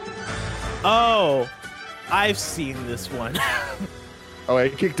bad. Oh, I've seen this one. Oh,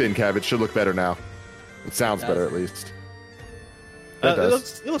 it kicked in, Kev. It should look better now. It sounds better, at least.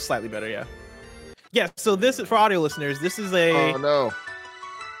 It looks slightly better, yeah. Yeah, so this is for audio listeners. This is a. Oh no!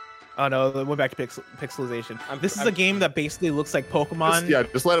 It went back to pixelization. This is a game that basically looks like Pokemon.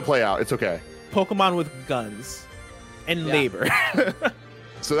 Just let it play out. It's okay. Pokemon with guns and labor.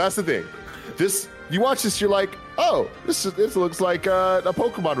 So that's the thing. You watch this, you're like, oh, this looks like a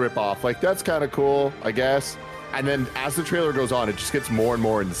Pokemon ripoff. Like, that's kind of cool, I guess. And then as the trailer goes on, it just gets more and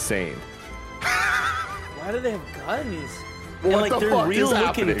more insane. Why do they have guns? Well, and like they're real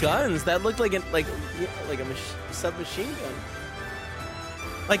looking happening? guns that look like a submachine gun.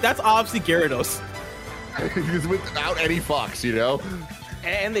 Like, that's obviously Gyarados. Without any fucks, you know?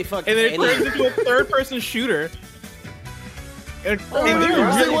 And they fucking. And then it turns into a third-person shooter. One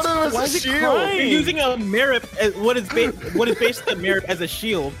of them is a shield. They're using a Marip as what is basically a Marip as a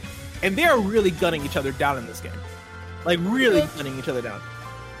shield, and they are really gunning each other down in this game. Like, really gunning each other down.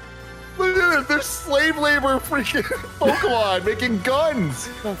 Look at it. They're slave labor freaking Pokemon making guns.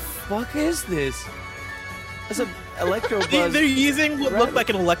 What the fuck is this? Electabuzz. They're using what looked like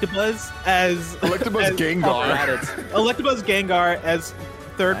an Electabuzz as Electabuzz Gengar. Electabuzz Gengar as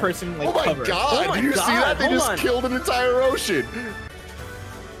third person like Oh my cover. god! Oh my Did you see that? God, They hold just on. killed an entire ocean.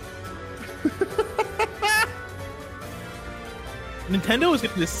 Nintendo is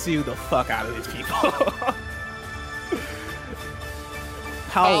going to sue the fuck out of these people.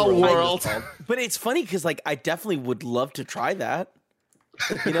 Power World. But it's funny because like I definitely would love to try that.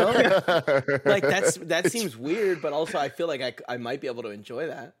 You know, like that seems weird, but also I feel like I might be able to enjoy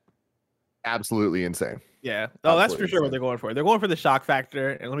that. Absolutely insane. Yeah. Oh, that's for Absolutely sure what they're going for. They're going for the shock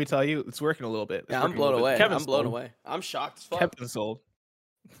factor, and let me tell you, it's working a little bit. Yeah, I'm blown away. Kevin's I'm blown sold. away. I'm shocked as fuck. Kevin's sold.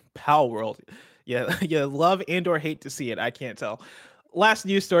 Power World. Yeah, you love and or hate to see it. I can't tell. Last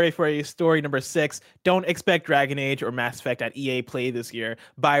news story for you, story number 6. Don't expect Dragon Age or Mass Effect at EA Play this year.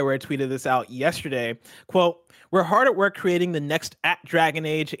 Bioware tweeted this out yesterday. Quote, "We're hard at work creating the next at Dragon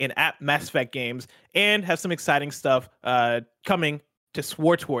Age and at Mass Effect games and have some exciting stuff coming to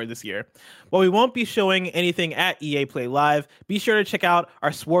SWTOR this year. While we won't be showing anything at EA Play Live, be sure to check out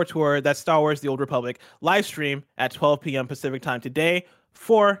our SWTOR, that's Star Wars The Old Republic, live stream at 12 p.m. Pacific time today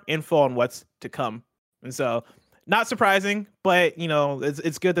for info on what's to come." And so, not surprising, but you know,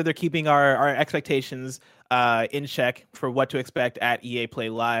 it's good that they're keeping our expectations in check for what to expect at EA Play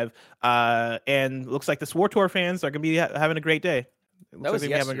Live. And looks like the SWTOR fans are going to be having a great day. It looks like was they're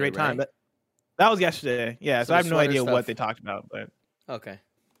gonna be having a great time. yesterday, That was yesterday. Yeah, so So I the have no sweater idea stuff. what they talked about, but Okay.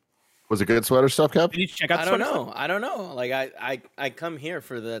 Was it good sweater stuff, Kev? did you check out the I don't sweater know. stuff? I don't know. Like I come here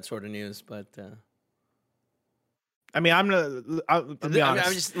for that sort of news, but I mean, I'll be honest.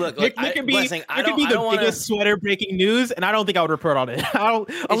 I'm just look. It I, could be, Blessing, it could be the biggest sweater breaking news, and I don't think I would report on it.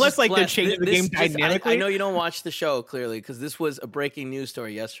 Unless like they're changing the game dynamically. I know you don't watch the show clearly because this was a breaking news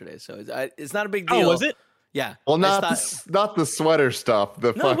story yesterday, so it's not a big deal. Oh, was it? Yeah. Well, I not just not the sweater stuff.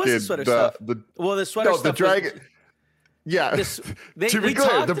 The No, it was fucking the sweater stuff. Well, the sweater no, stuff. the dragon. Yeah. To be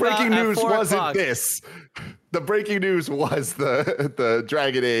clear, the breaking news wasn't this. The breaking news was the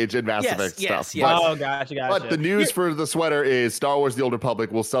Dragon Age and Mass Effect stuff. Yes. Oh, gotcha. But the news for the sweater is Star Wars The Old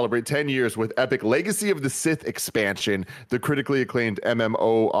Republic will celebrate 10 years with epic Legacy of the Sith expansion. The critically acclaimed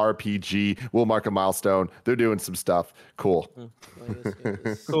MMORPG will mark a milestone. They're doing some stuff. Cool.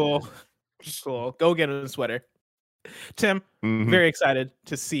 Cool. Go get a sweater. Tim, very excited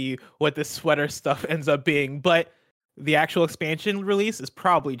to see what this sweater stuff ends up being, but the actual expansion release is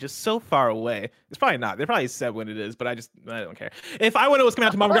probably just so far away. It's probably not. They probably said when it is, but I don't care. If I went what's coming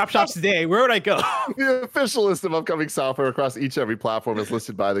out to mom and pop shops today, where would I go? The official list of upcoming software across each and every platform is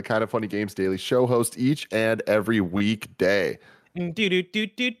listed by the Kind of Funny Games Daily show host each and every weekday.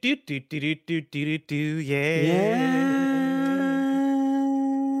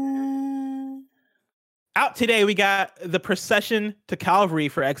 Out today, we got the Procession to Calvary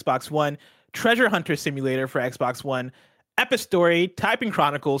for Xbox One, Treasure Hunter Simulator for Xbox One, Epistory Typing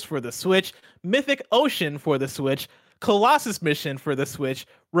Chronicles for the Switch, Mythic Ocean for the Switch, Colossus Mission for the Switch,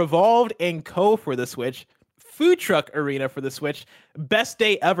 Revolved & Co. for the Switch, Food Truck Arena for the Switch, Best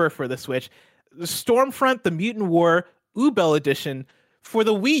Day Ever for the Switch, Stormfront The Mutant War Ubel Edition for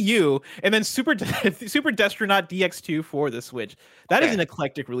the Wii U, and then Super Destronaut DX2 for the Switch. That is an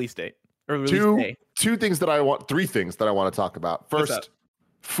eclectic release date. Or release day. Three things that I want to talk about. First,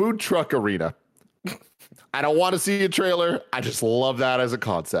 Food Truck Arena. I don't want to see a trailer. I just love that as a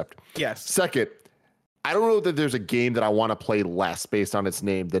concept. Yes. Second, I don't know that there's a game that I want to play less based on its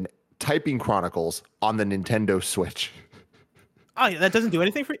name than Typing Chronicles on the Nintendo Switch. Oh, yeah, that doesn't do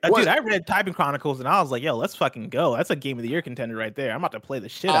anything for you? Dude, I read Typing Chronicles and I was like, yo, let's fucking go. That's a Game of the Year contender right there. I'm about to play the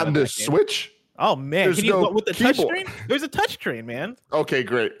shit out of on that the game. Switch? Oh, man. There's no with the keyboard. touchscreen? There's a touchscreen, man. Okay,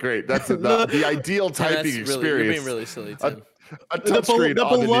 great. That's the ideal typing experience. You're being really silly, Tim. A touchscreen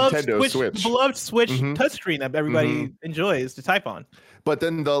on the Nintendo Switch. The beloved Switch touchscreen that everybody enjoys to type on. But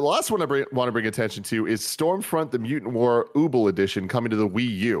then the last one I want to bring attention to is Stormfront: The Mutant War Ubel Edition coming to the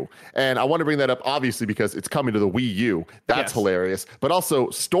Wii U. And I want to bring that up obviously because it's coming to the Wii U. That's hilarious. But also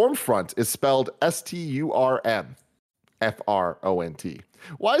Stormfront is spelled STURMFRONT.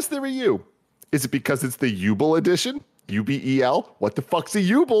 Why is there a U? Is it because it's the Ubel Edition? UBEL? What the fuck's a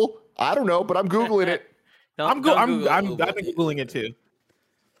Ubel? I don't know, but I'm Googling it. I've been Googling it too.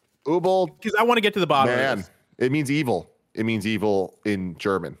 Ubel. Because I want to get to the bottom of this. It means evil. It means evil in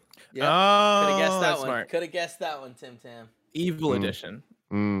German. Yeah. Oh, could have guessed that one. smart. Could have guessed that one, Tim Tam. Evil Edition.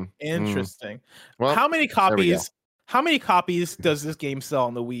 Interesting. Well, how many copies does this game sell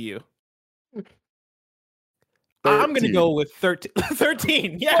on the Wii U? 13. I'm going to go with 13.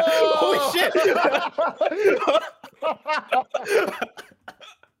 13. Yeah. Holy shit.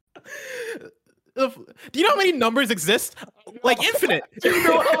 Do you know how many numbers exist? Like infinite. Do you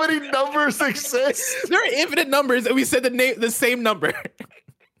know how many numbers exist? There are infinite numbers, and we said the same number.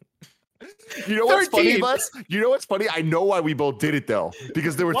 You know what's 13. funny, Bus? You know what's funny? I know why we both did it though,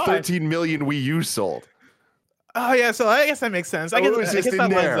 because there were Why? 13 million Wii U sold. Oh yeah, so I guess that makes sense. I guess, it was I just guess in that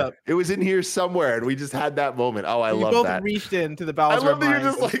lines there. up. It was in here somewhere, and we just had that moment. Oh, I We love both that. reached into the I bowels of our love that you're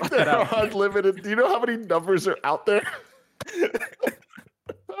minds just and like plucked that there out. are unlimited. Do you know how many numbers are out there?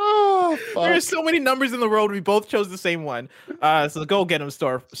 Oh, fuck. There's so many numbers in the world. We both chose the same one. So go get them,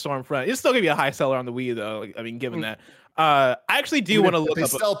 Stormfront. It's still gonna be a high seller on the Wii, though. I mean, given that. I actually do want to look If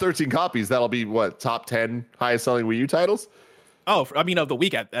up. they sell 13 copies, that'll be what, top 10 highest selling Wii U titles? I mean, of the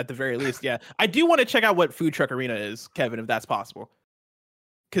week at the very least. Yeah, I do want to check out what Food Truck Arena is, Kevin, if that's possible,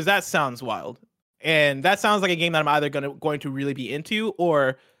 because that sounds wild, and that sounds like a game that I'm either going to really be into,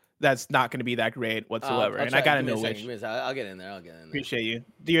 or that's not going to be that great whatsoever. And I gotta know which. I'll get in there. Appreciate you.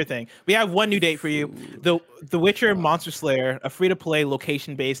 Do your thing. We have one new date for you. The Witcher Monster Slayer, a free-to-play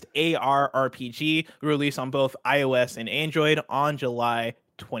location-based AR RPG, released on both iOS and Android on July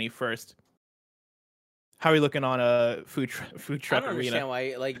 21st. How are we looking on a food truck I don't arena? understand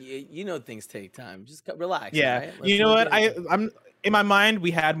why. Like things take time. Just relax. Yeah. Right? You know what? I'm in my mind. We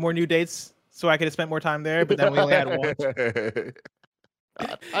had more new dates, so I could have spent more time there. But then we only had one.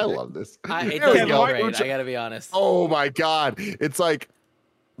 God, I love this. It There we does go. go great. I gotta be honest. Oh my God. It's like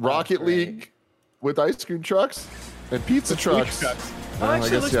Rocket great. League with ice cream trucks and pizza trucks. trucks. Oh,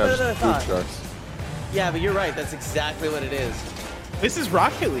 actually, it looks better than I food thought. trucks. Yeah, but you're right. That's exactly what it is. This is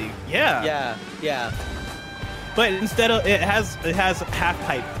Rocket League. Yeah. Yeah. But instead of it has half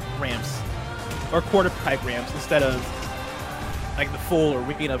pipe ramps or quarter pipe ramps instead of like the full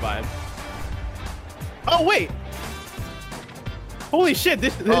arena vibe. Oh wait. Holy shit,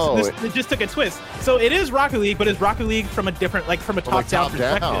 this it just took a twist. So it is Rocket League, but it's Rocket League from a different, like from a top-down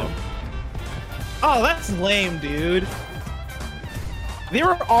perspective. Oh, that's lame, dude. They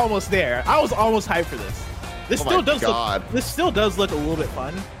were almost there. I was almost hyped for this. This still does look a little bit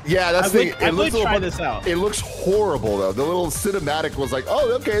fun. Yeah, that's the thing. I would try this out. It looks horrible though. The little cinematic was like,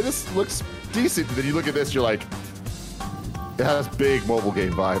 oh, okay, this looks decent. And then you look at this, you're like, it has big mobile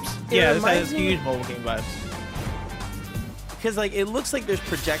game vibes. Yeah, this has huge mobile game vibes. Because like it looks like there's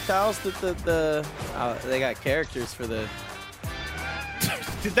projectiles that they got characters for the.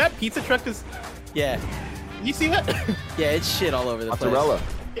 Did that pizza truck just? Yeah. You see that? Yeah, it's shit all over the Mozzarella.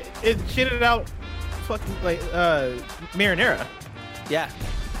 place. It shitted out, fucking like marinara. Yeah.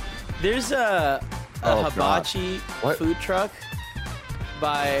 There's a hibachi food truck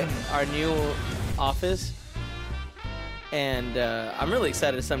by our new office, and I'm really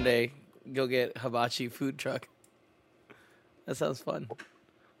excited to someday go get hibachi food truck. That sounds fun.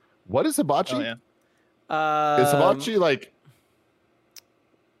 What is hibachi? Oh yeah. Is hibachi like?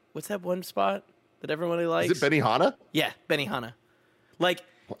 What's that one spot that everyone really likes? Is it Benihana? Yeah, Benihana. Like,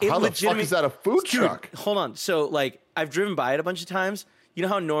 how the fuck is that a food truck? Hold on. So, like, I've driven by it a bunch of times. You know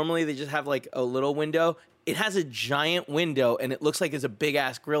how normally they just have like a little window? It has a giant window, and it looks like there's a big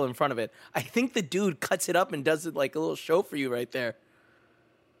ass grill in front of it. I think the dude cuts it up and does it like a little show for you right there.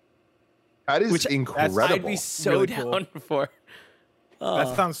 That is incredible. I'd be so Really down for.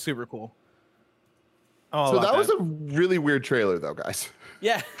 That sounds super cool. Oh, So that was a really weird trailer, though, guys.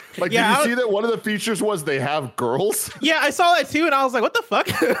 Yeah. Like, Yeah, did you see that one of the features was they have girls Yeah, I saw that too, and I was like, "What the fuck?"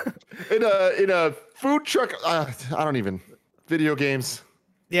 in a food truck? I don't even. Video games.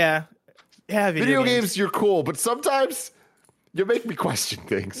 Yeah, Video games, you're cool, but sometimes you make me question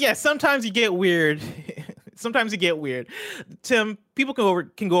things. Yeah, sometimes you get weird. Sometimes you get weird. Tim, people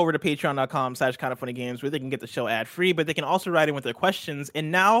can go over to patreon.com/kindoffunnygames where they can get the show ad free, but they can also write in with their questions.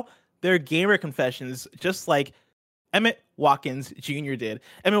 And now they're gamer confessions, just like Emmett Watkins Jr. did.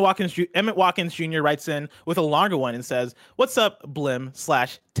 Emmett Watkins Jr. writes in with a longer one and says, "What's up,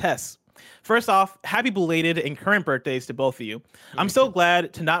 Blim/Tess? First off, happy belated and current birthdays to both of you. I'm so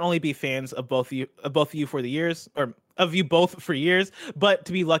glad to not only be fans of both of you for the years, or of you both for years, but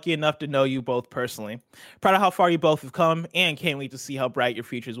to be lucky enough to know you both personally. Proud of how far you both have come, and can't wait to see how bright your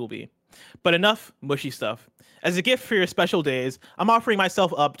futures will be. But enough mushy stuff. As a gift for your special days, I'm offering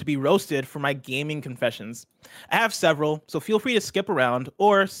myself up to be roasted for my gaming confessions. I have several, so feel free to skip around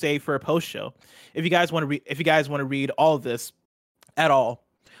or save for a post show if you guys want to read all of this at all.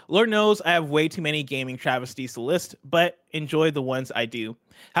 Lord knows I have way too many gaming travesties to list, but enjoy the ones I do.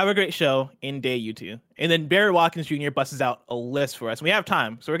 Have a great show in day, you two." And then Barry Watkins Jr. busts out a list for us. We have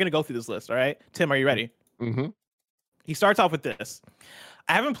time, so we're going to go through this list, all right? Tim, are you ready? Mm-hmm. He starts off with this.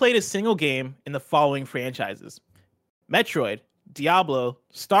 I haven't played a single game in the following franchises: Metroid, Diablo,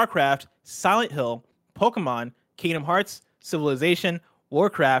 StarCraft, Silent Hill, Pokemon, Kingdom Hearts, Civilization,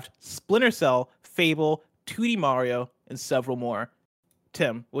 Warcraft, Splinter Cell, Fable, 2D Mario, and several more.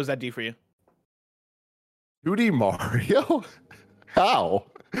 Tim, what does that do for you? 2D Mario? How?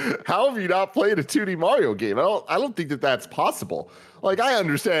 How have you not played a 2D Mario game? I don't think that that's possible. Like, I don't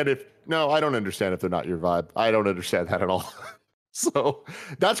understand if they're not your vibe. I don't understand that at all. So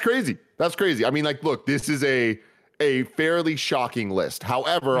that's crazy. That's crazy. I mean, like, look, this is a fairly shocking list.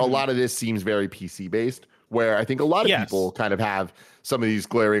 However, a lot of this seems very PC based, where I think a lot of people kind of have some of these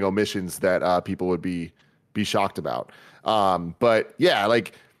glaring omissions that people would be shocked about. But yeah,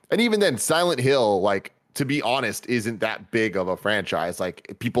 like, and even then, Silent Hill, like, to be honest, isn't that big of a franchise.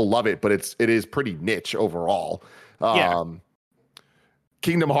 Like, people love it, but it is pretty niche overall.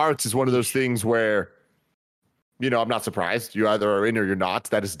 Kingdom Hearts is one of those things where, you know, I'm not surprised. You either are in or you're not.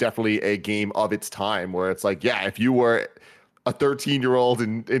 That is definitely a game of its time where it's like, yeah, if you were a 13-year-old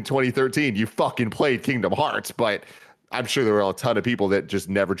in 2013, you fucking played Kingdom Hearts. But I'm sure there were a ton of people that just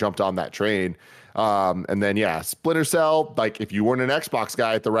never jumped on that train. And then, yeah, Splinter Cell, like, if you weren't an Xbox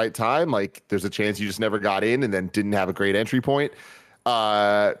guy at the right time, like, there's a chance you just never got in and then didn't have a great entry point.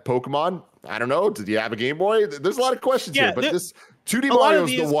 Pokemon, I don't know. Did you have a Game Boy? There's a lot of questions here, but this 2D Mario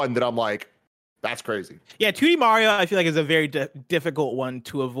is the one that I'm like, that's crazy. Yeah, 2D Mario, I feel like, is a very difficult one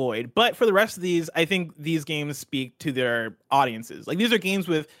to avoid. But for the rest of these, I think these games speak to their audiences. Like, these are games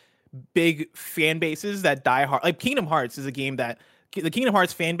with big fan bases that die hard. Like, Kingdom Hearts is a game that the Kingdom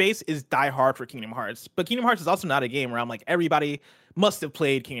Hearts fan base is die hard for Kingdom Hearts. But Kingdom Hearts is also not a game where I'm like, everybody must have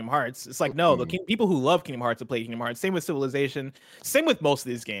played Kingdom Hearts. It's like, no, the people who love Kingdom Hearts have played Kingdom Hearts. Same with Civilization. Same with most of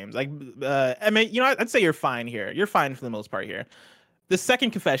these games. Like, I mean, you know, I'd say you're fine here. You're fine for the most part here. The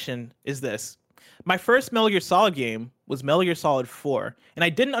second confession is this. My first Metal Gear Solid game was Metal Gear Solid 4, and I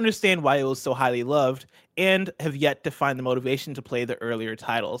didn't understand why it was so highly loved, and have yet to find the motivation to play the earlier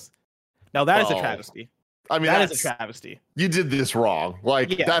titles. Now, that is a travesty. I mean, that is a travesty. You did this wrong.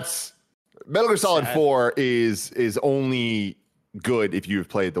 Like, that's Metal Gear Solid 4 is only good if you've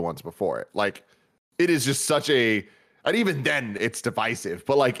played the ones before it. Like, it is just such a, and even then it's divisive,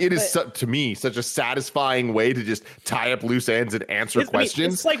 but like, it is to me such a satisfying way to just tie up loose ends and answer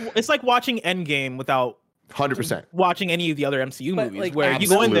questions. I mean, it's like watching Endgame without 100% watching any of the other MCU movies, like, where you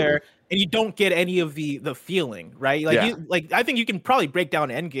go in there and you don't get any of the feeling, right? Like, I think you can probably break down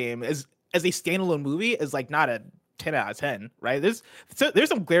Endgame as a standalone movie as like not a 10 out of 10, right? There's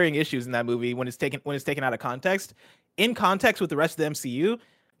some glaring issues in that movie when it's taken out of context. In context with the rest of the MCU,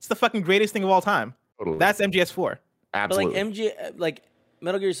 it's the fucking greatest thing of all time. Totally. That's MGS4. Absolutely. But like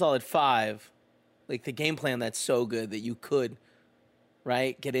Metal Gear Solid 5, like the game plan that's so good that you could,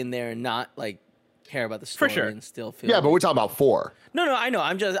 right, get in there and not like care about the story for sure and still feel. Yeah, but we're talking about 4. No, I know.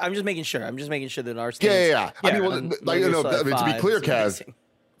 I'm just making sure. I'm just making sure that our stance. Yeah. I mean, like, to be clear, Kaz,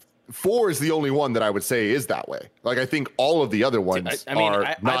 4 is the only one that I would say is that way. Like, I think all of the other ones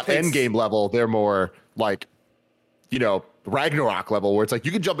are not Endgame level. They're more like, you know, Ragnarok level, where it's like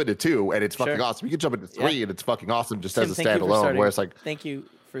you can jump into 2 and it's fucking awesome. You can jump into 3 and it's fucking awesome just as a standalone. Where it's like, thank you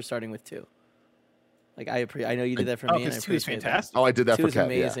for starting with 2. Like, I know you did that for me. And 2 is fantastic. I did that 2 for is Kat.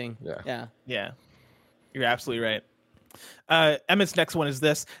 amazing. Yeah. You're absolutely right. Emmett's next one is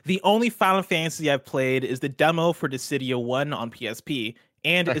this. The only Final Fantasy I've played is the demo for Dissidia 1 on PSP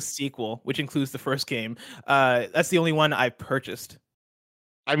and a sequel, which includes the first game. That's the only one I've purchased.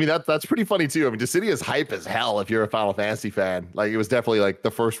 I mean, that's pretty funny too. I mean, Dissidia is hype as hell if you're a Final Fantasy fan. Like, it was definitely like the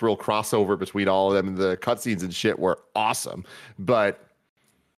first real crossover between all of them, and the cutscenes and shit were awesome. But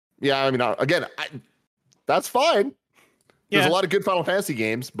yeah, I mean, again, that's fine. There's a lot of good Final Fantasy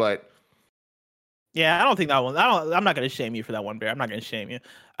games, but yeah, I don't think that one. I'm not going to shame you for that one, Bear. I'm not going to shame you.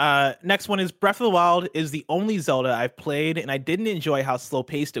 Next one is Breath of the Wild is the only Zelda I've played, and I didn't enjoy how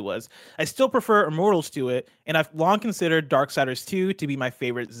slow-paced it was. I still prefer Immortals to it, and I've long considered Darksiders 2 to be my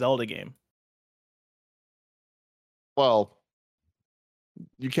favorite Zelda game. Well,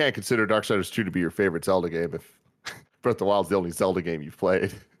 you can't consider Darksiders 2 to be your favorite Zelda game if Breath of the Wild is the only Zelda game you've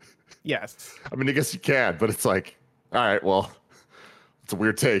played. Yes. I mean, I guess you can, but it's like, all right, well, it's a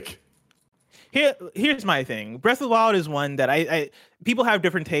weird take. Here's my thing. Breath of the Wild is one that I people have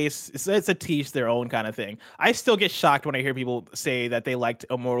different tastes. It's a teach their own kind of thing. I still get shocked when I hear people say that they liked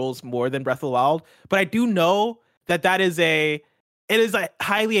Immortals more than Breath of the Wild, but I do know that is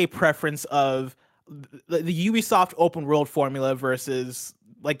highly a preference of the Ubisoft open world formula versus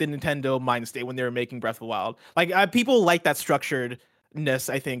like the Nintendo mind state when they were making Breath of the Wild. Like, people like that structuredness,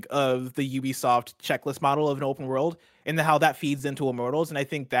 I think, of the Ubisoft checklist model of an open world, and how that feeds into Immortals. And I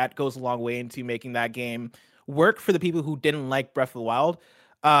think that goes a long way into making that game work for the people who didn't like Breath of the Wild.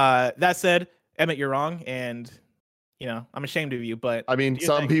 That said, Emmett, you're wrong. And, you know, I'm ashamed of you, but I mean,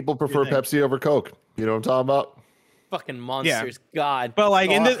 some people prefer Pepsi over Coke. You know what I'm talking about? fucking monsters. God. But like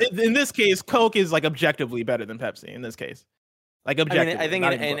in this case, Coke is like objectively better than Pepsi in this case. Like objectively. I think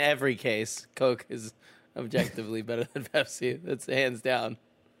in every case, Coke is objectively better than Pepsi. That's hands down.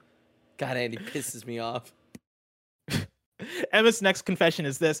 God, Andy pisses me off. Emmett's next confession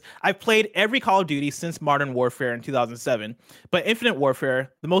is this: I've played every Call of Duty since Modern Warfare in 2007, but Infinite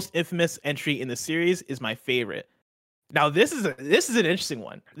Warfare, the most infamous entry in the series, is my favorite. Now, this is an interesting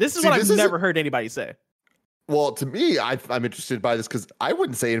one. This is what I've never heard anybody say. Well, to me, I'm interested by this because I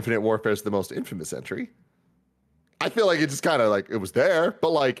wouldn't say Infinite Warfare is the most infamous entry. I feel like it just kind of like it was there, but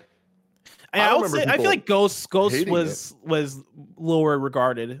like I feel like Ghost was lower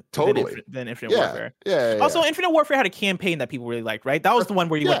regarded than Infinite Warfare. Yeah. Also, Infinite Warfare had a campaign that people really liked, right? That was the one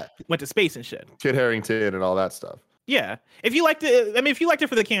where you went to space and shit. Kit Harington and all that stuff. Yeah. If you liked it, if you liked it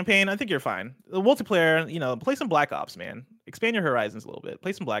for the campaign, I think you're fine. The multiplayer, play some Black Ops, man. Expand your horizons a little bit.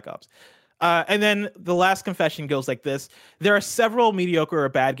 Play some Black Ops. And then the last confession goes like this. There are several mediocre or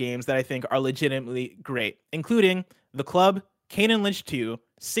bad games that I think are legitimately great, including The Club, Kane and Lynch 2,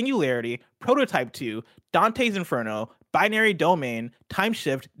 Singularity, Prototype 2, Dante's Inferno, Binary Domain, Time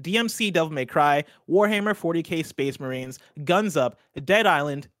Shift, DMC Devil May Cry, Warhammer 40k Space Marines, Guns Up, Dead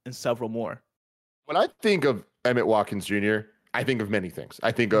Island, and several more. When I think of Emmett Watkins Jr., I think of many things.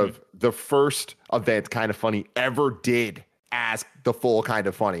 I think of the first event Kind of Funny ever did as the full Kind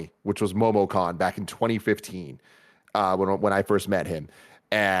of Funny, which was MomoCon back in 2015 when I first met him.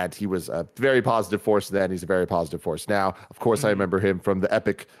 And he was a very positive force then. He's a very positive force now. Of course, I remember him from the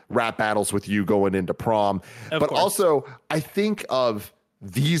epic rap battles with you going into prom. Also, I think of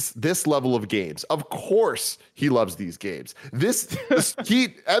this level of games. Of course, he loves these games.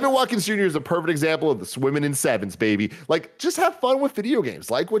 Evan Watkins Jr. is a perfect example of the swimming in sevens, baby. Like, just have fun with video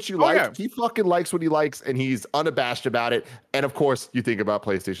games. Like what you like. Yeah. He fucking likes what he likes, and he's unabashed about it. And of course, you think about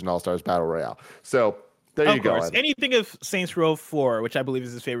PlayStation All-Stars Battle Royale. So there you go. Anything of Saints Row 4, which I believe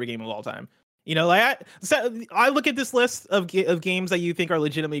is his favorite game of all time. I look at this list of games that you think are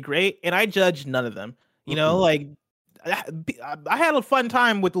legitimately great, and I judge none of them. I had a fun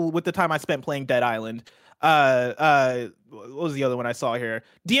time with the time I spent playing Dead Island. What was the other one I saw here?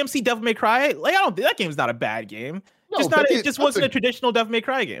 DMC Devil May Cry. That game's not a bad game. No, it just wasn't a traditional Devil May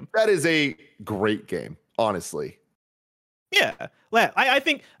Cry game. That is a great game, honestly. Yeah, I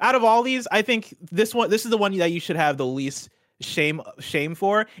think out of all these, I think this is the one that you should have the least shame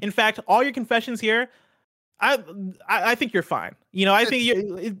for. In fact, all your confessions here, I think you're fine. I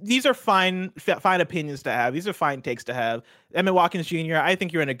think these are fine opinions to have. These are fine takes to have. Emmett Watkins Jr., I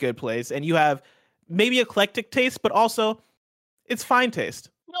think you're in a good place, and you have maybe eclectic taste, but also it's fine taste.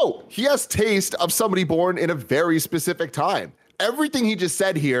 No, he has taste of somebody born in a very specific time. Everything he just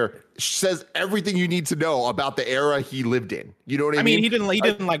said here says everything you need to know about the era he lived in. You know what I mean? He didn't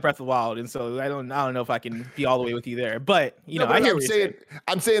like Breath of the Wild, and so I don't know if I can be all the way with you there. But I hear what you're saying.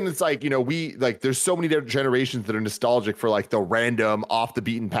 I'm saying it's like, we like there's so many different generations that are nostalgic for like the random off the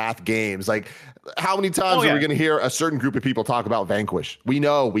beaten path games. Like, how many times are we going to hear a certain group of people talk about Vanquish? We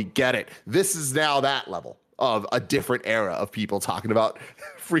know, we get it. This is now that level of a different era of people talking about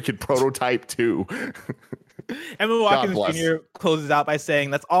freaking Prototype 2. Emmett Watkins Jr. closes out by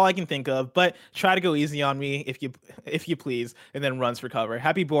saying, "That's all I can think of, but try to go easy on me if you please," and then runs for cover.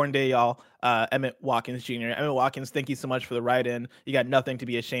 Happy Born Day, y'all. Emmett Watkins Jr. Emmett Watkins, thank you so much for the write-in. You got nothing to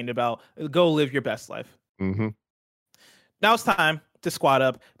be ashamed about. Go live your best life. Mm-hmm. Now it's time to squad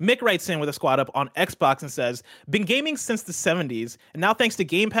up. Mick writes in with a squad up on Xbox and says, "Been gaming since the 70s, and now thanks to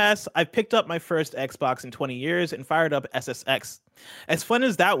Game Pass, I've picked up my first Xbox in 20 years and fired up SSX. As fun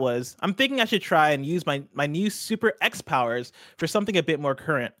as that was, I'm thinking I should try and use my new Super X powers for something a bit more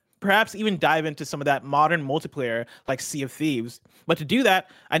current. Perhaps even dive into some of that modern multiplayer like Sea of Thieves. But to do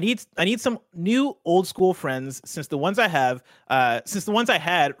that, I need some new old school friends since the ones I had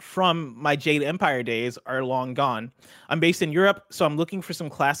from my Jade Empire days are long gone. I'm based in Europe, so I'm looking for some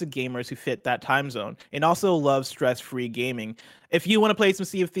classic gamers who fit that time zone and also love stress-free gaming. If you want to play some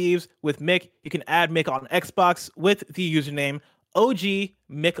Sea of Thieves with Mick, you can add Mick on Xbox with the username OG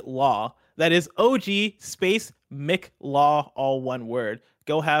Mick Law. That is OG space Mick Law, all one word.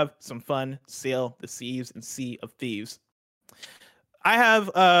 Go have some fun, sail the seas and Sea of Thieves." I have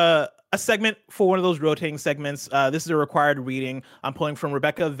a segment for one of those rotating segments. This is a required reading. I'm pulling from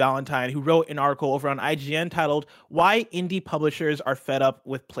Rebecca Valentine, who wrote an article over on IGN titled "Why Indie Publishers Are Fed Up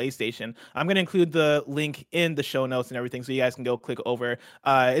with PlayStation." I'm going to include the link in the show notes and everything, so you guys can go click over.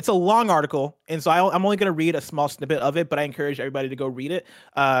 It's a long article, and so I'm only going to read a small snippet of it, but I encourage everybody to go read it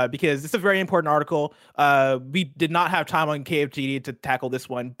because it's a very important article. We did not have time on KFGD to tackle this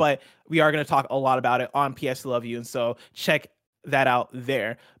one, but we are going to talk a lot about it on PS Love You, and so check that out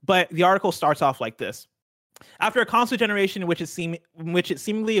there. But the article starts off like this. After a console generation in which it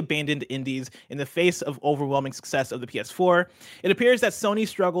seemingly abandoned indies in the face of overwhelming success of the PS4, it appears that Sony's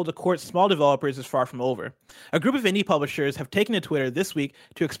struggle to court small developers is far from over. A group of indie publishers have taken to Twitter this week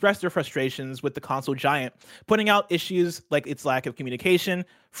to express their frustrations with the console giant, pointing out issues like its lack of communication,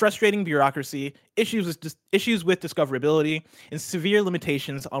 frustrating bureaucracy, issues with discoverability, and severe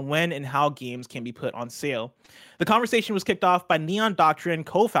limitations on when and how games can be put on sale. The conversation was kicked off by Neon Doctrine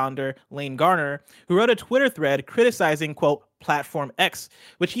co-founder Lane Garner, who wrote a Twitter thread criticizing, quote, Platform X,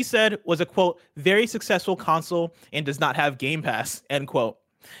 which he said was a, quote, very successful console and does not have Game Pass, end quote.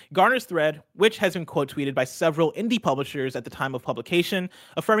 Garner's thread, which has been quote tweeted by several indie publishers at the time of publication,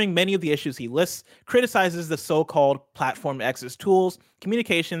 affirming many of the issues he lists, criticizes the so-called Platform X's tools,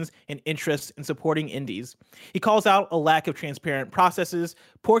 communications, and interests in supporting indies. He calls out a lack of transparent processes,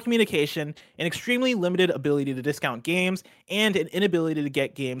 poor communication, an extremely limited ability to discount games, and an inability to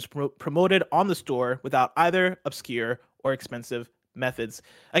get games promoted on the store without either obscure or expensive methods.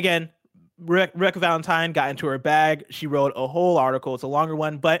 Again, Rebecca Valentine got into her bag. She wrote a whole article. It's a longer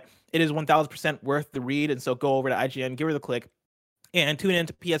one, but it is 1000% worth the read. And so go over to IGN, give her the click, and tune in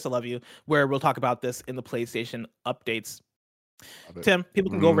to PS I Love You, where we'll talk about this in the PlayStation updates. Tim,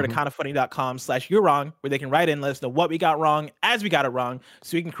 people can go over to kindafunny.com/you're wrong, where they can write in, let us know what we got wrong as we got it wrong,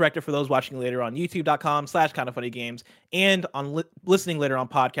 so we can correct it for those watching later on youtube.com/kindafunnygames and on listening later on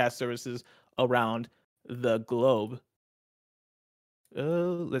podcast services around the globe.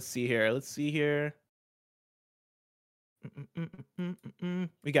 Let's see here.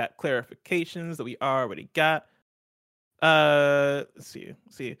 We got clarifications that we already got. Let's see.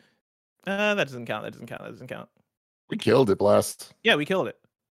 That doesn't count. We killed it, Blast. Yeah, we killed it.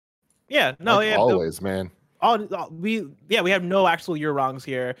 Yeah, no, like yeah, always, man. We have no actual year wrongs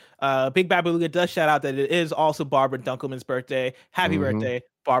here. Big Babaluga does shout out that it is also Barbara Dunkelman's birthday. Happy birthday,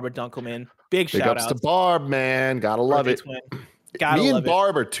 Barbara Dunkelman. Big shout ups out to Barb, man. Gotta love it. Me and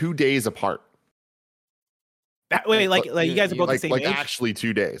Barb are 2 days apart. That way, like you guys are both the same age? Actually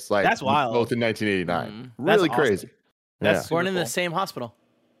 2 days. Like that's wild. Both in 1989. Really that's crazy. Awesome. That's born in the same hospital.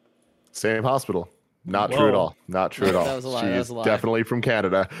 Same hospital. Not true at all. Not true at all. That was a lie. She's definitely from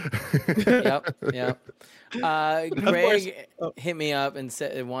Canada. Yep. Greg hit me up and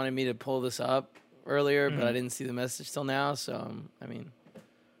said wanted me to pull this up earlier, but I didn't see the message till now. So I mean,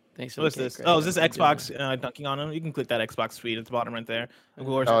 thanks for what's this? Greg. Is this Xbox dunking on him? You can click that Xbox tweet at the bottom right there. Of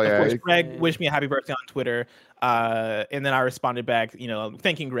course, Greg wished me a happy birthday on Twitter, and then I responded back,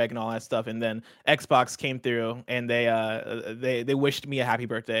 thanking Greg and all that stuff. And then Xbox came through and they wished me a happy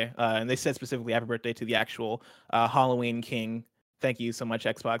birthday, and they said specifically happy birthday to the actual Halloween King. Thank you so much,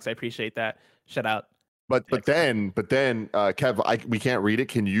 Xbox. I appreciate that. Shout out. But then, Kev, we can't read it.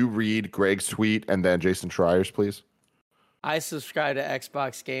 Can you read Greg's tweet and then Jason Schreier's, please? I subscribe to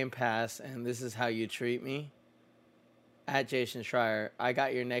Xbox Game Pass, and this is how you treat me. At Jason Schreier, I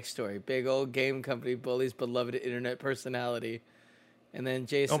got your next story. Big old game company bullies beloved internet personality. And then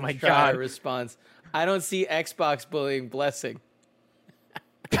Jason Schreier responds, I don't see Xbox bullying Blessing.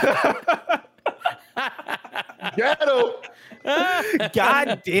 Get him!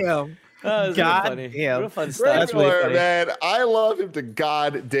 God damn. Oh, God damn. What a fun stuff. That's really funny. Man, I love him to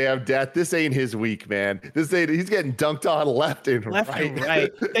goddamn death. This ain't his week, man. He's getting dunked on left and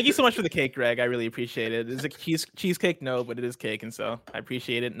right. Thank you so much for the cake, Greg. I really appreciate it. Is it cheesecake? No, but it is cake, and so I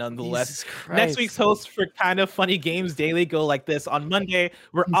appreciate it nonetheless. Next week's hosts for Kinda Funny Games Daily go like this. On Monday,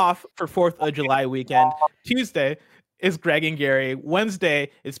 we're off for 4th of July weekend. Tuesday is Greg and Gary. Wednesday,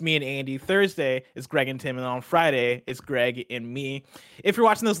 it's me and Andy. Thursday, it's Greg and Tim. And on Friday, it's Greg and me. If you're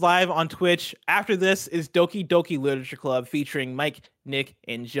watching this live on Twitch, after this is Doki Doki Literature Club featuring Mike, Nick,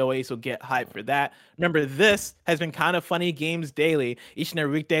 and Joey. So get hyped for that. Remember, this has been Kinda Funny Games Daily. Each and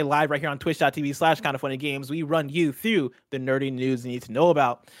every weekday live right here on twitch.tv/kindafunnygames. We run you through the nerdy news you need to know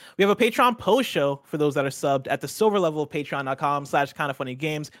about. We have a Patreon post show for those that are subbed at the silver level of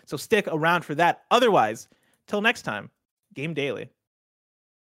patreon.com/kindafunnygames. So stick around for that. Otherwise, till next time, Game Daily.